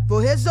nada. Vou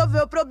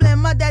resolver o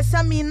problema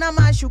dessa mina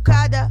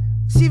machucada.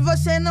 Se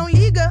você não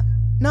liga,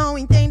 não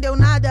entendeu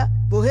nada.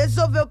 Vou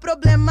resolver o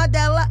problema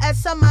dela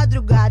essa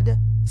madrugada.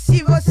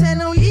 Se você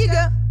não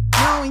liga,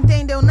 não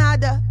entendeu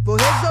nada. Vou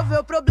resolver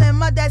o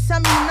problema dessa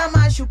mina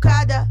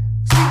machucada.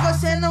 Se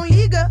você não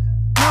liga,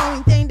 não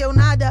entendeu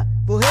nada.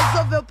 Vou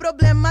resolver o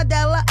problema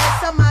dela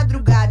essa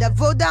madrugada.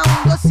 Vou dar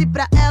um doce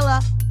pra ela.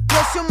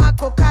 Trouxe uma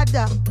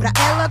cocada pra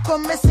ela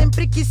comer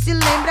sempre que se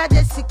lembra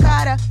desse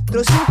cara.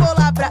 Trouxe um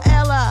colar pra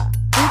ela,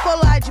 um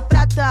colar de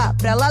prata,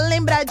 pra ela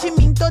lembrar de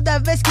mim toda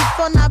vez que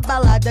for na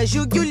balada.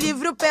 Julgue o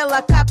livro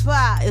pela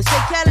capa, eu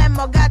sei que ela é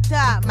mó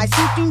gata, mas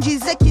sinto em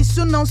dizer que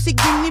isso não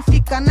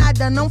significa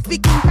nada. Não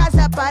fique em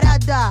casa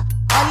parada,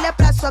 olha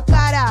pra sua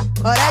cara.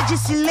 Hora de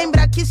se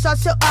lembrar que só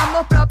seu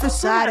amor próprio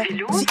sara.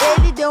 Se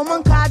ele deu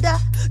mancada,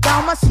 dá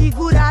uma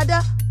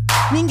segurada.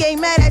 Ninguém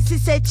merece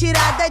ser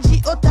tirada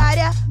de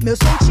otária. Meu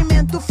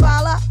sentimento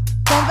fala,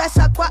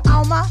 conversa com a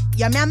alma,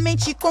 e a minha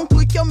mente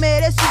conclui que eu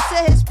mereço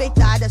ser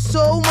respeitada.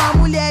 Sou uma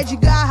mulher de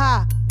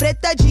garra,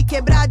 preta de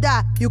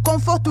quebrada, e o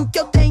conforto que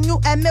eu tenho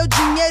é meu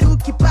dinheiro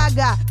que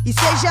paga. E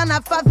seja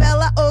na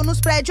favela ou nos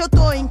prédios, eu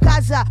tô em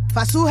casa.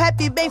 Faço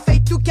rap bem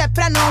feito que é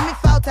pra não me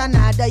faltar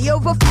nada. E eu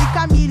vou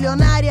ficar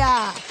milionária,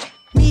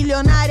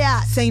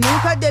 milionária, sem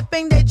nunca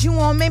depender de um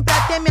homem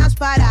pra ter minhas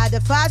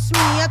paradas. Faço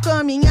minha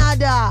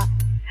caminhada.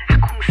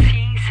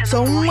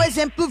 Sou um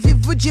exemplo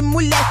vivo de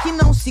mulher que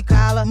não se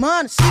cala.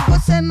 Mano, se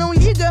você não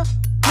liga,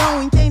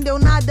 não entendeu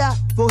nada.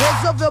 Vou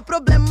resolver o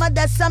problema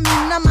dessa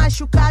mina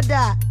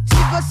machucada. Se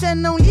você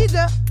não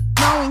liga,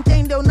 não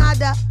entendeu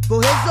nada.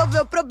 Vou resolver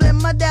o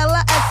problema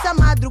dela essa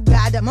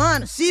madrugada.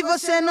 Mano, se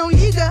você não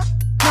liga,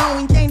 não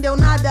entendeu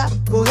nada.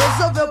 Vou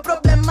resolver o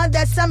problema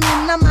dessa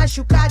mina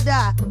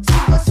machucada.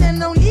 Se você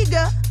não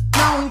liga,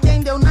 não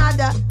entendeu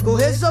nada. Vou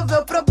resolver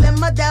o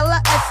problema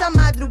dela essa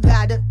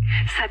madrugada.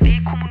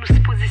 Saber como nos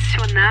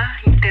posicionar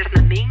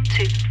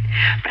internamente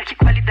para que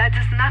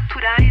qualidades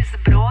naturais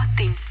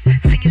brotem,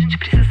 sem a gente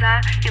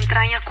precisar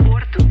entrar em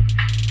acordo,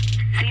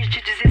 sem a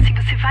gente dizer assim,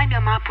 você vai me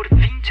amar por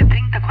 20,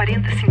 30,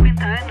 40,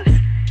 50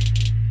 anos.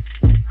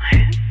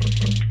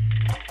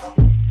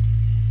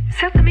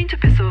 Certamente a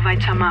pessoa vai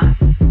te amar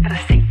para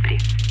sempre,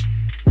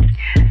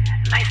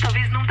 mas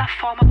talvez não da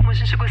forma como a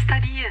gente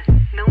gostaria,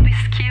 não do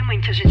esquema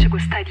em que a gente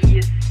gostaria.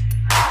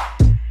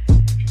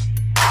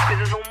 As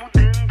coisas vão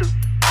mudando,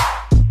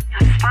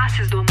 as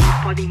faces do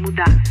amor podem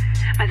mudar,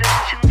 mas a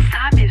gente não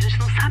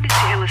sabe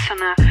se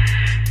relacionar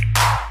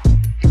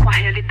com a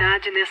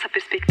realidade nessa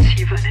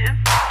perspectiva, né?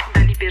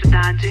 Da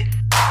liberdade.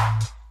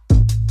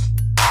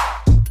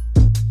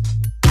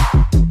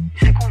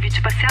 Isso é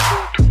convite para ser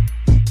adulto.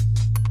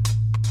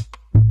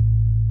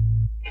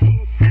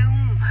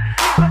 Então,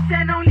 se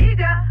você não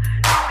liga,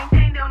 não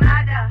entendeu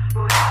nada.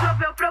 Vou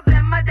resolver o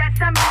problema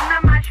dessa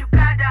mina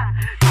machucada.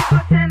 Se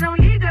você não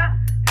liga,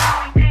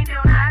 não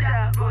entendeu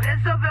nada. Vou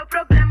resolver o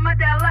problema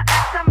dela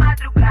essa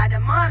madrugada.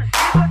 Mano,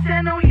 se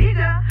você não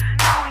liga,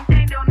 não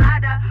entendeu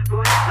nada.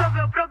 Vou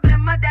resolver o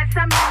problema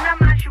dessa mina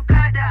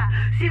machucada.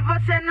 Se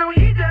você não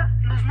liga,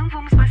 nós não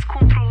vamos mais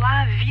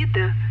controlar a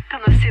vida para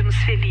nós sermos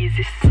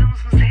felizes.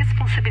 Vamos nos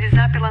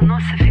responsabilizar pela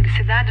nossa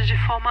felicidade de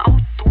forma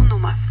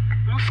autônoma,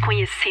 nos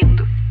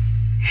conhecendo.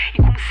 E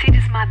como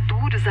seres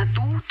maduros,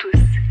 adultos,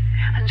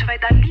 a gente vai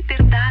dar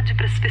liberdade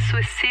para as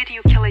pessoas serem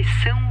o que elas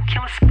são, o que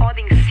elas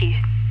podem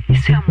ser.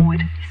 Isso é amor.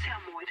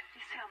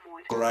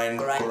 Grind,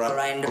 grind,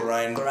 grind,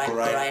 grind, grind,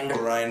 grind,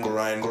 grind,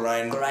 grind,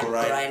 grind,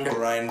 grind,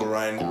 grind,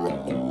 grind.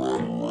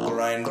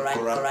 Grind,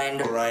 grind,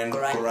 grind, grind,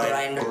 grind,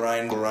 grind,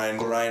 grind,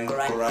 grind,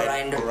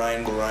 grind,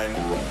 grind, grind.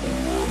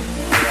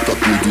 Tá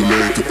tudo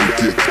lento, por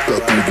que tá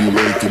tudo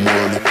lento,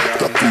 mano?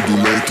 Tá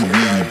tudo lento, o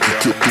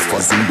que eu tô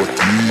fazendo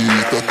aqui?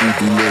 Tá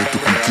tudo lento,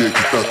 por que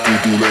tá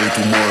tudo lento,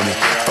 mano?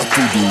 Tá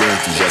tudo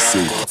lento, já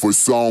sei, foi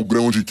só um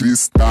grão de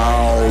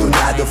cristal. Do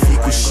nada eu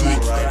fico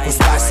chique, os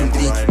parça um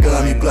drink,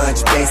 gummy,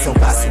 blunt, pensam,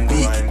 passo um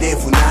pique.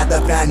 Devo nada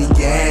pra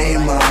ninguém,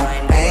 irmão,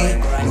 hein?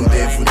 Não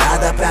devo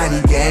nada pra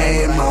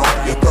ninguém, irmão,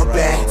 eu tô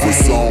bem, foi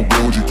só um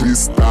grão de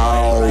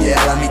cristal. E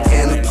ela me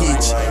quer no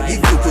kit, e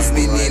viu que os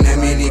meninos é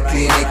mini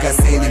clínica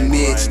sem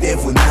limite.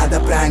 Devo nada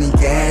pra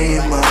ninguém,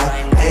 irmão,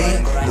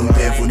 hein? Não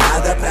devo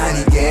nada pra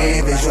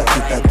ninguém, vejo aqui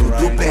tá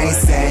tudo bem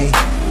sem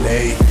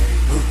lei.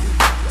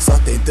 Só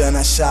tentando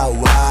achar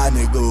o ar,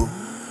 nego.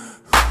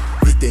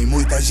 E tem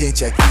muita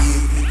gente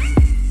aqui.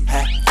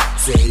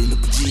 Sei, não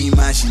podia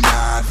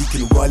imaginar. Vi que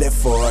no gole é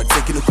forte,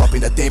 sei que no copo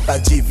ainda tem pra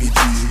dividir.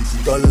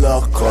 Tô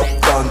louco,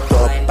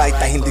 pronto, pai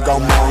tá rindo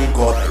igual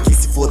mongo. Que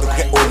se foda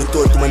qualquer olho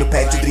torto, mano,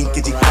 pede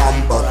drink de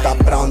combo. Tá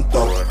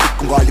pronto,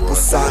 fica um gole pro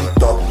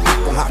santo.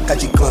 Fica um raca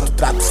de canto,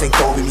 trato sem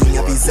tom e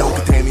minha visão que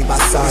treme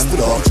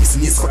embaçando. Disse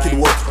nisso com aquilo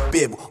outro,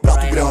 bebo,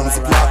 broto grão no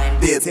ziplock,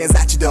 dedo. Sem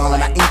exatidão, lá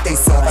na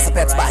intenção, passa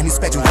perto, esbarra nisso,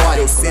 pede um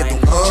gole, eu cedo.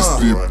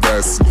 Strip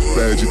desce,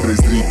 pede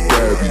 3 drink,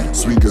 bebe.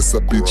 Swing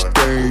essa bitch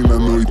tem, na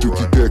noite o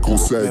que quer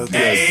consegue.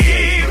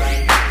 Ei,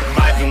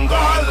 mais um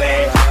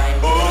gole,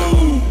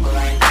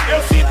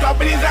 eu sinto a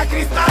brisa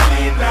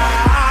cristalina,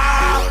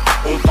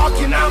 um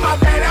toque na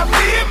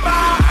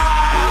matéria-prima,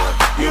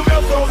 e o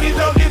meu sorriso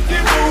eu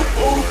distribuo.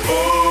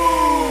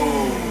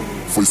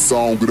 Foi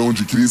só um grão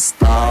de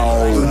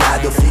cristal. Do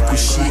nada eu fico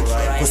chique,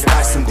 os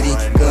parça um drink,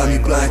 gummy,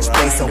 blunt,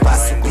 pensam,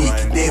 passo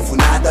pique. Devo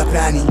nada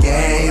pra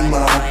ninguém,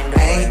 irmão,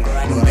 hein?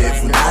 Não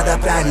devo nada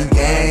pra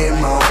ninguém,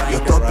 irmão,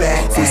 eu tô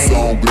bem. Foi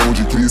só um grão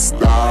de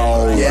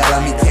cristal. E ela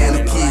me quer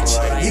no kit,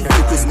 e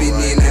viu que os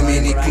meninos é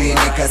mini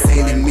clínica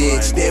sem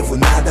limite. Devo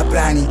nada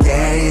pra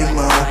ninguém,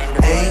 irmão,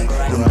 hein?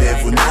 Não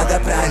devo nada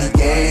pra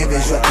ninguém,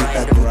 vejo aqui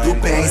tá tudo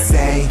bem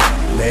sem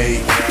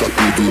lei. Tá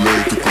tudo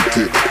lento,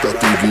 porque tá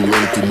tudo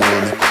lento,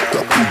 mano. Tá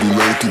tudo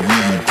lento, o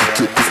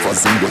que eu tô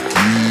fazendo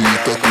aqui?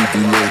 Tá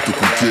tudo lento,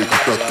 porque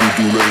tá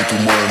tudo lento,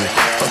 mano.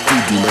 Tá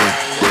tudo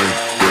lento,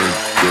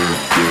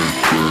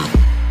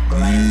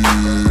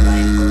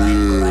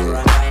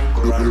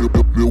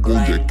 Meu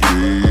bonde é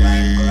crazy,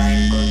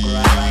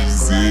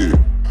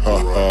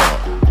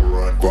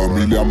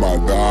 família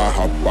amada,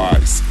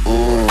 rapaz,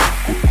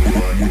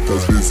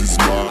 muitas vezes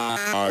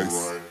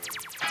mais.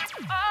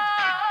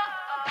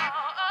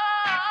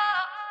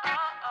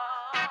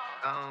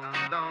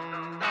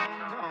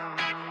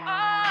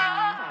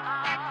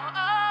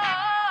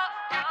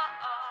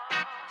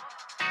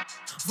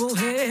 Vou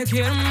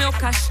reerguer o meu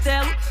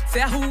castelo,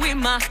 ferro e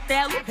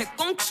martelo,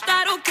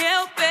 reconquistar o que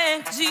eu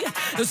perdi.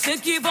 Eu sei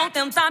que vão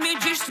tentar me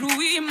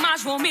destruir,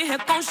 mas vou me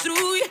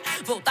reconstruir,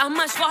 voltar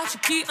mais forte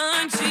que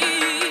antes.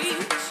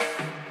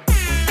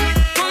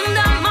 Quando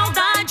a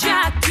maldade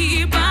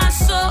aqui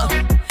passou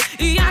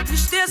e a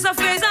tristeza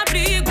fez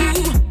abrigo,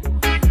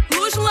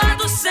 luz lá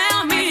do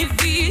céu me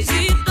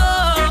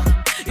visitou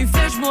e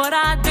fez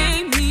morada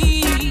em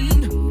mim.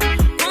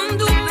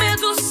 Quando o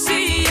medo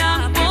se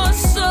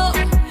apossou,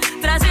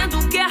 trazendo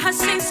guerra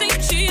sem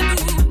sentido,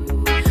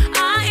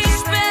 a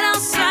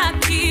esperança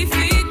que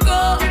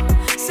ficou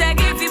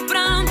segue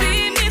vibrando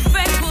e me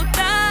fez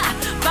lutar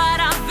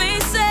para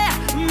vencer,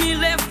 me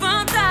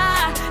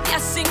levantar e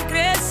assim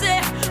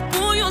crescer.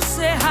 Punhos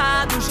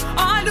cerrados,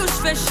 olhos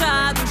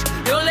fechados,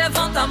 eu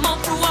levanto a mão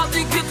pro alto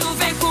e grito: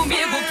 vem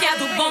comigo que é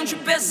do bonde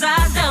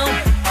pesadão.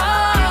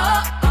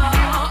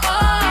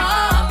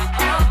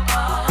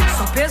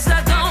 Sou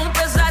pesadão,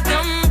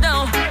 pesadão.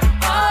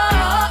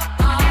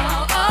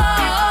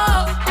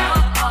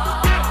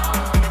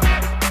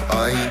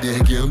 Ainda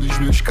erguendo os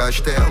meus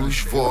castelos,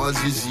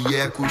 vozes e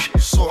ecos,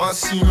 só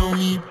assim não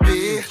me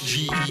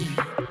perdi.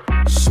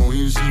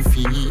 Sonhos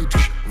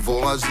infinitos,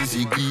 vozes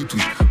e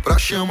gritos, pra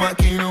chamar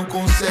quem não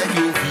consegue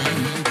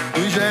ouvir.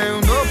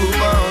 Engenho novo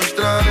pra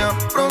Austrália,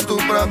 pronto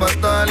pra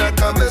batalha,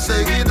 cabeça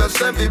erguida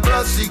sempre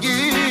pra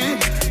seguir.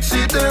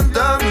 Se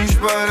tentarmos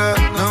parar,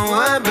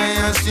 não é bem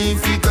assim,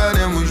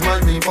 ficaremos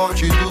mais bem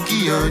fortes do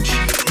que antes.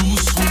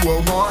 Do sul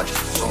ao norte,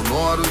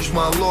 sonoros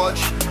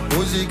malotes,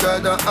 música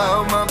da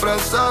alma pra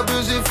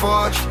sábios e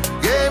fortes.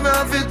 Game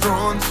of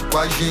Thrones, com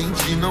a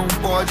gente não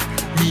pode.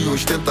 Minha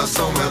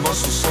ostentação é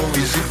nosso som,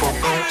 Wiz e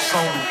Falcão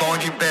são do tom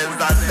de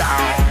pesadão.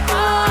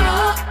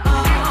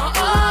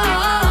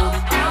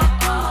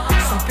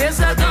 Sou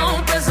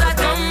pesadão,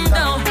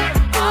 pesadão.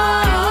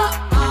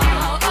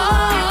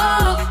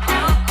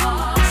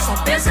 Sou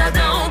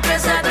pesadão,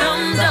 pesadão.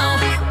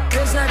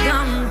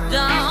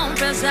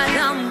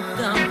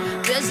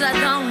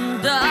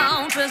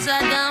 Pesadão,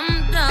 pesadão.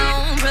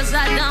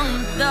 Pesadão,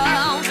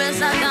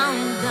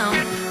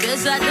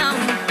 pesadão.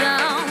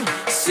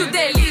 Se o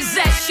deles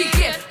é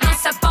chique, não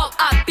se pau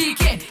a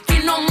pique,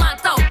 que não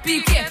mata o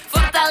pique.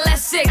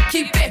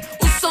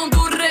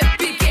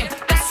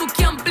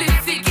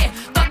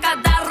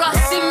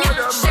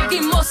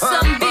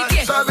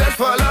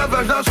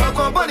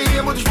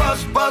 muitos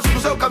passos, passo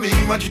no seu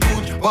caminho.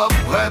 Atitude, papo,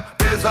 rap,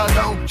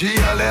 pesadão,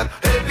 dialeto,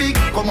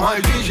 repique como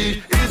raio de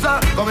giz. Isa,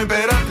 como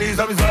imperatriz,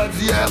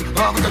 amizades e ela,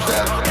 nova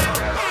castelo.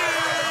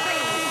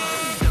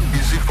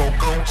 Bis e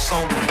Falcão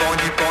são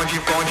bonde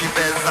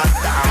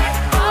pesadão.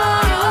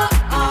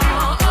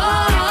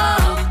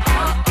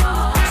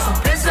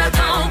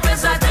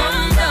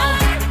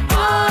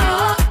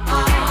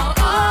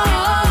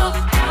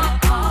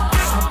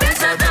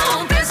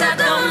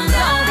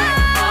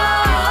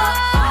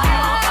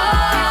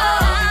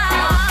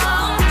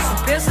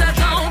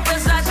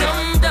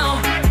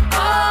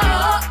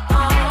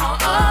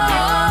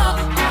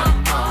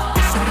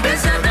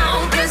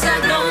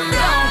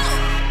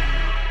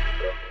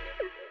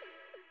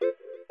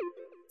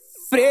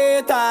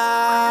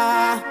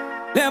 Preta,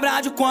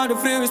 lembra de quando o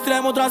frio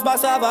extremo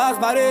transpassava as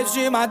paredes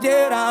de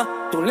madeira?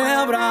 Tu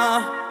lembra?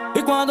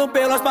 E quando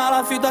pelas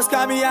palafitas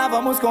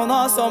caminhávamos com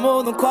nosso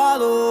amor no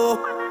colo?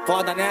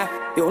 Foda, né?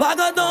 Eu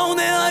largadão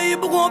nem aí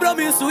pro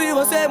compromisso e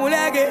você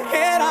mulher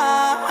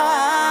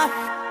guerreira.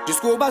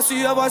 Desculpa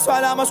se a voz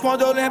falha, mas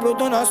quando eu lembro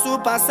do nosso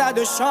passado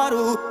eu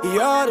choro e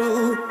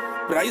oro.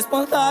 Pra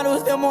espantar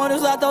os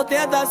demônios da tal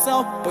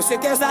tentação. Você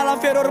quer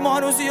salafeiro,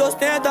 hormônios e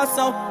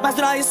ostentação. Mas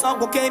traição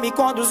com quem me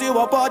conduziu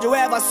ao pódio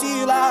é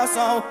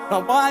vacilação.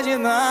 Não pode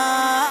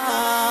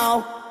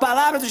não.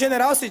 Palavra do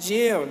general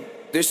Cidinho.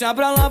 Deixa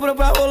pra lá pra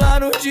rolar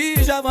no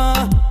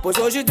Djavan. Pois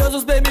hoje Deus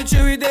nos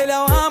permitiu e dele é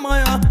o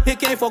amanhã. E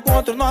quem for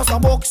contra o nosso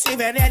amor que se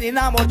envenene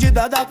na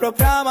mordida da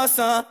própria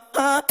maçã.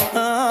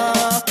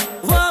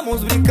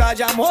 Vamos brincar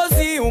de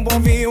amorzinho, um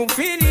bom vinho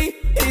fininho.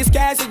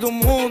 Esquece do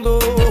mundo.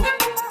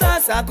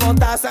 Taça com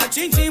taça,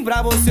 tintim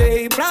pra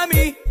você e pra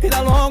mim. Vida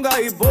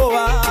longa e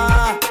boa.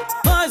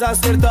 Nós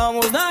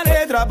acertamos na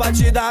letra,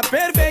 batida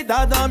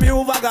perfeita, dame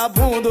o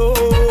vagabundo.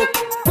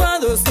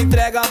 Quando se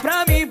entrega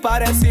pra mim,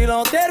 parece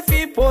não ter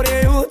fim,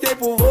 porém o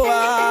tempo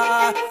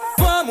voa.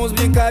 Vamos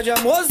brincar de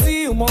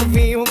amorzinho, bom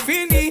vinho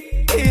fininho.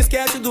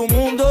 Esquece do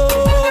mundo.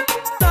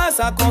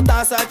 Taça com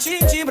taça,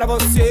 tintim pra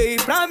você e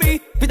pra mim.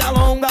 Vida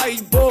longa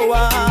e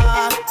boa.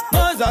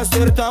 Nós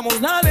acertamos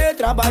na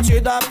letra,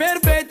 batida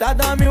perfeita,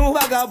 dame um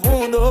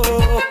vagabundo.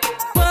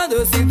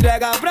 Quando se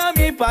entrega pra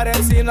mim,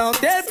 parece não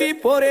ter fim,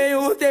 porém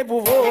o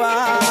tempo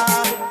voa.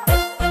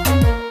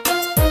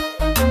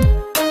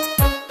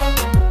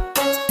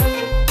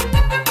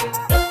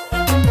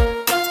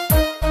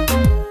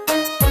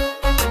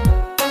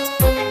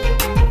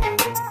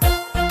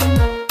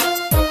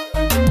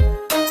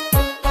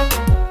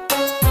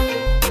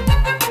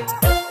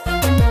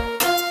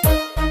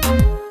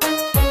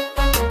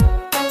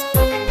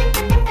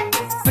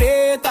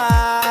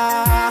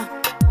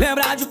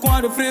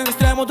 O frio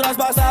extremo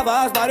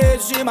transpassava as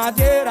paredes de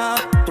madeira.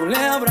 Tu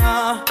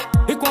lembra?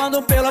 E quando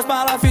pelas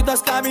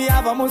palafitas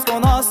caminhávamos com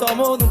nosso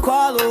amor no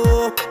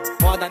colo.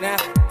 Foda, né?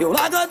 Eu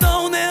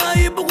largadão nem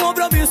aí pro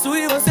compromisso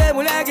e você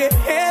mulher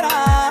guerreira.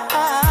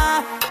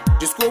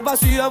 Desculpa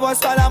se a voz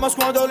falha, mas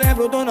quando eu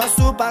lembro do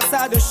nosso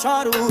passado eu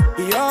choro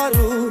e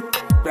oro.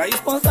 Pra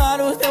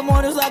espantar os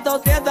demônios da tal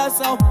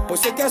tentação.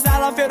 Você quer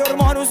salafeiro,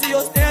 hormônios e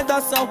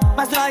ostentação.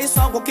 Mas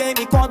traição com quem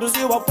me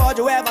conduziu ao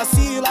pódio é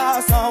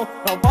vacilação.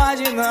 Não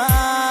pode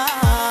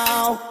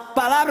não.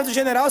 Palavra do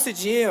general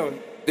Cidinho.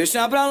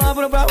 Deixa pra lá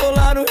pra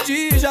rolar no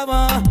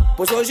Djavan.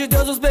 Pois hoje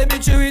Deus nos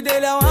permitiu e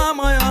dele é o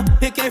amanhã.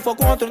 E quem for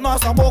contra o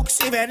nosso amor que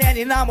se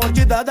envenene na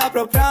mordida da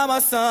própria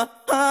maçã.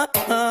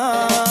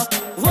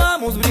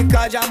 Vamos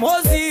brincar de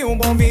amorzinho, um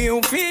bom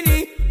vinho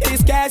fininho.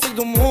 Esquece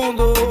do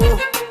mundo.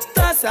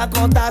 Taça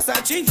com taça,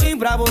 tintim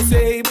pra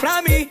você e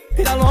pra mim.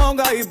 Vida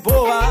longa e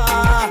boa.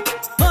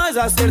 Nós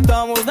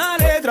acertamos na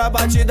letra,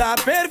 batida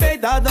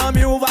perfeita,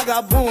 dame o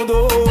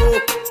vagabundo.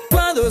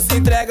 Quando se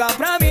entrega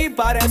pra mim,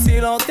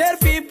 parece não ter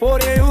fim,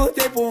 porém o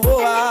tempo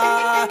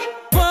voa.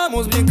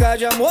 Vamos brincar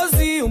de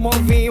amorzinho, bom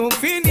vinho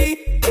fininho.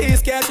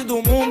 Esquece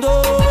do mundo.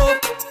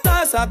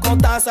 Taça com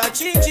taça,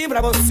 tintim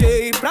pra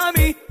você e pra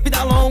mim.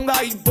 Vida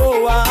longa e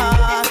boa.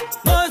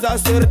 Nós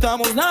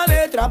acertamos na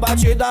letra,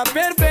 batida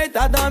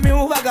perfeita, dame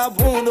um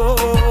vagabundo.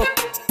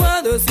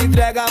 Quando se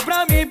entrega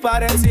pra mim,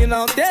 parece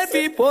não ter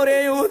fim,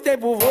 porém o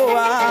tempo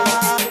voa.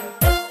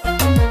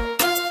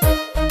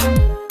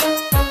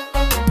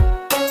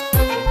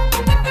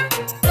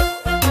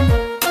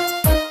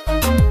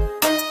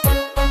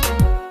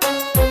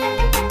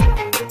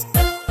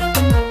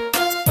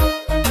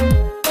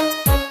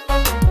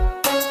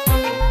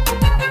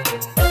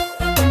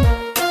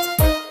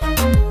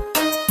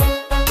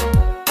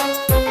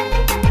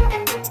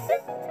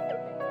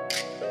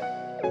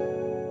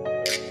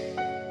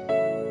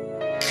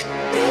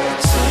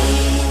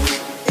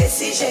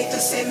 Desse jeito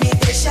cê me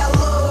deixa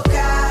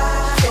louca.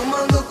 Eu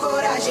mando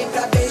coragem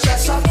pra beijar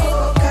sua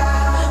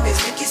boca.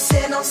 Mesmo que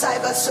cê não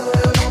saiba, sou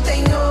eu, não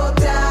tem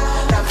outra.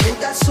 Pra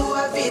mudar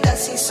sua vida,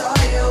 assim só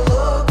eu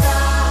louca.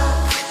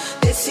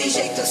 Desse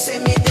jeito cê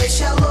me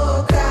deixa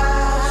louca.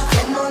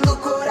 Eu mando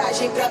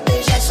coragem pra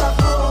beijar sua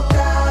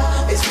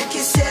boca. Mesmo que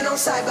cê não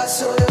saiba,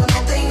 sou eu,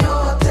 não tem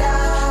outra.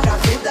 Pra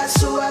mudar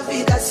sua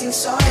vida, assim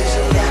só eu.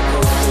 Ele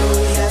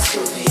acordou e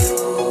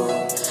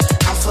assoviou.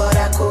 A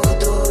flora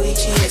acordou e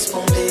te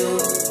respondeu.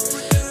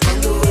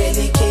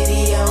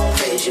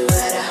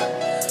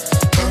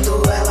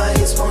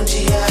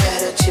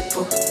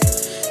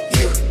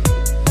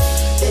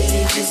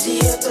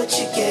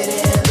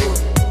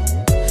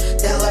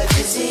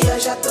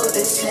 já tô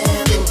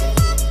descendo.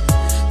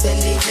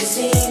 Dele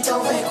dizia, então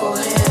vem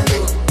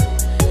correndo.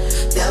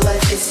 Dela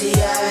dizia,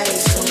 é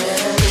isso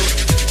mesmo.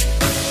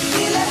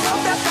 Me levou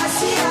pra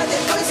passear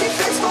depois e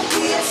fez com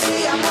que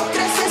esse amor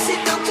crescesse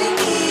tanto em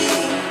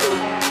mim.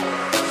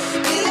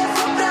 Me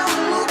levou pra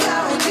um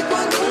lugar onde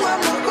quando um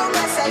amor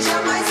começa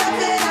jamais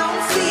haverá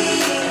um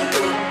fim.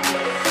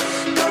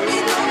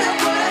 Dominou meu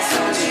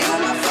coração de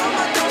uma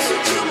forma tão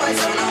sutil, mas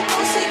eu não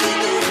consegui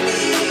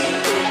dormir.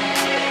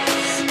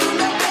 Do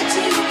meu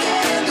pretinho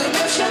querendo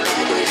meu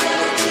chamego e já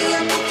não tinha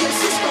por que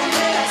se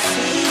esconder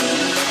assim.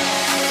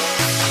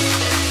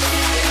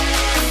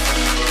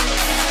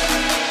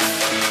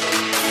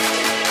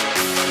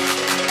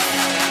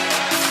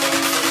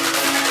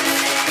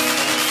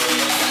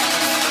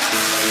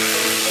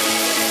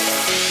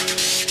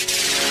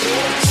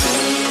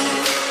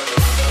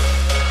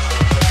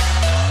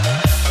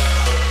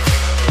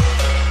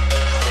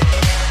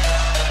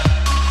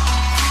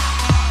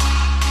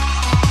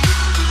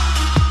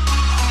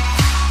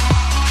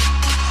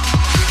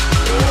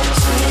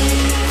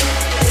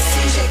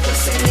 Desse jeito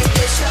você me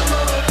deixa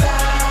louca,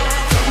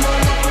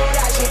 tomando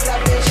coragem pra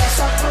beijar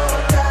sua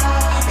boca.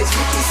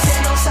 Mesmo que cê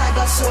não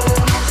saiba, sou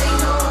eu, não tem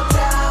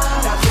outra.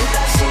 Pra ver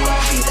da sua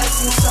vida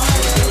assim só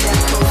ele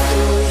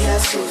acordou e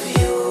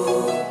assoviou.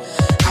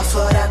 A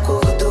flora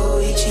acordou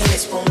e te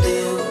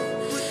respondeu.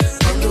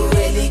 Quando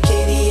ele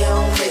queria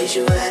um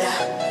beijo era,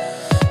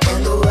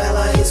 quando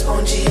ela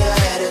respondia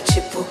era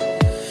tipo,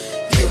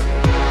 viu?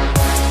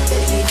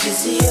 Ele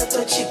dizia,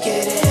 tô te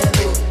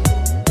querendo.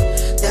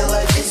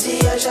 Dela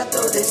dizia, já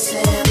tô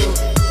descendo.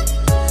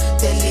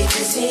 Dele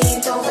dizia,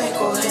 então vem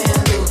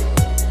correndo.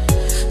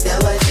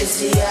 Dela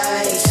dizia,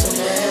 é isso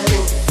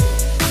mesmo.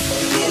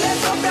 Me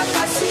levou pra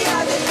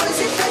passear depois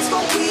e fez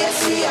com que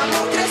esse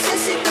amor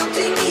crescesse tanto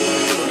em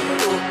mim.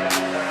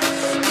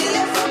 Me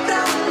levou pra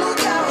um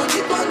lugar onde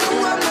quando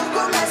um amor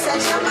começa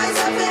jamais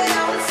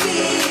haverá um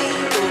fim.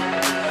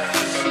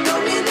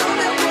 Dominou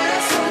meu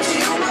coração de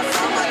uma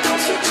forma tão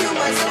sutil,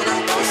 mas eu não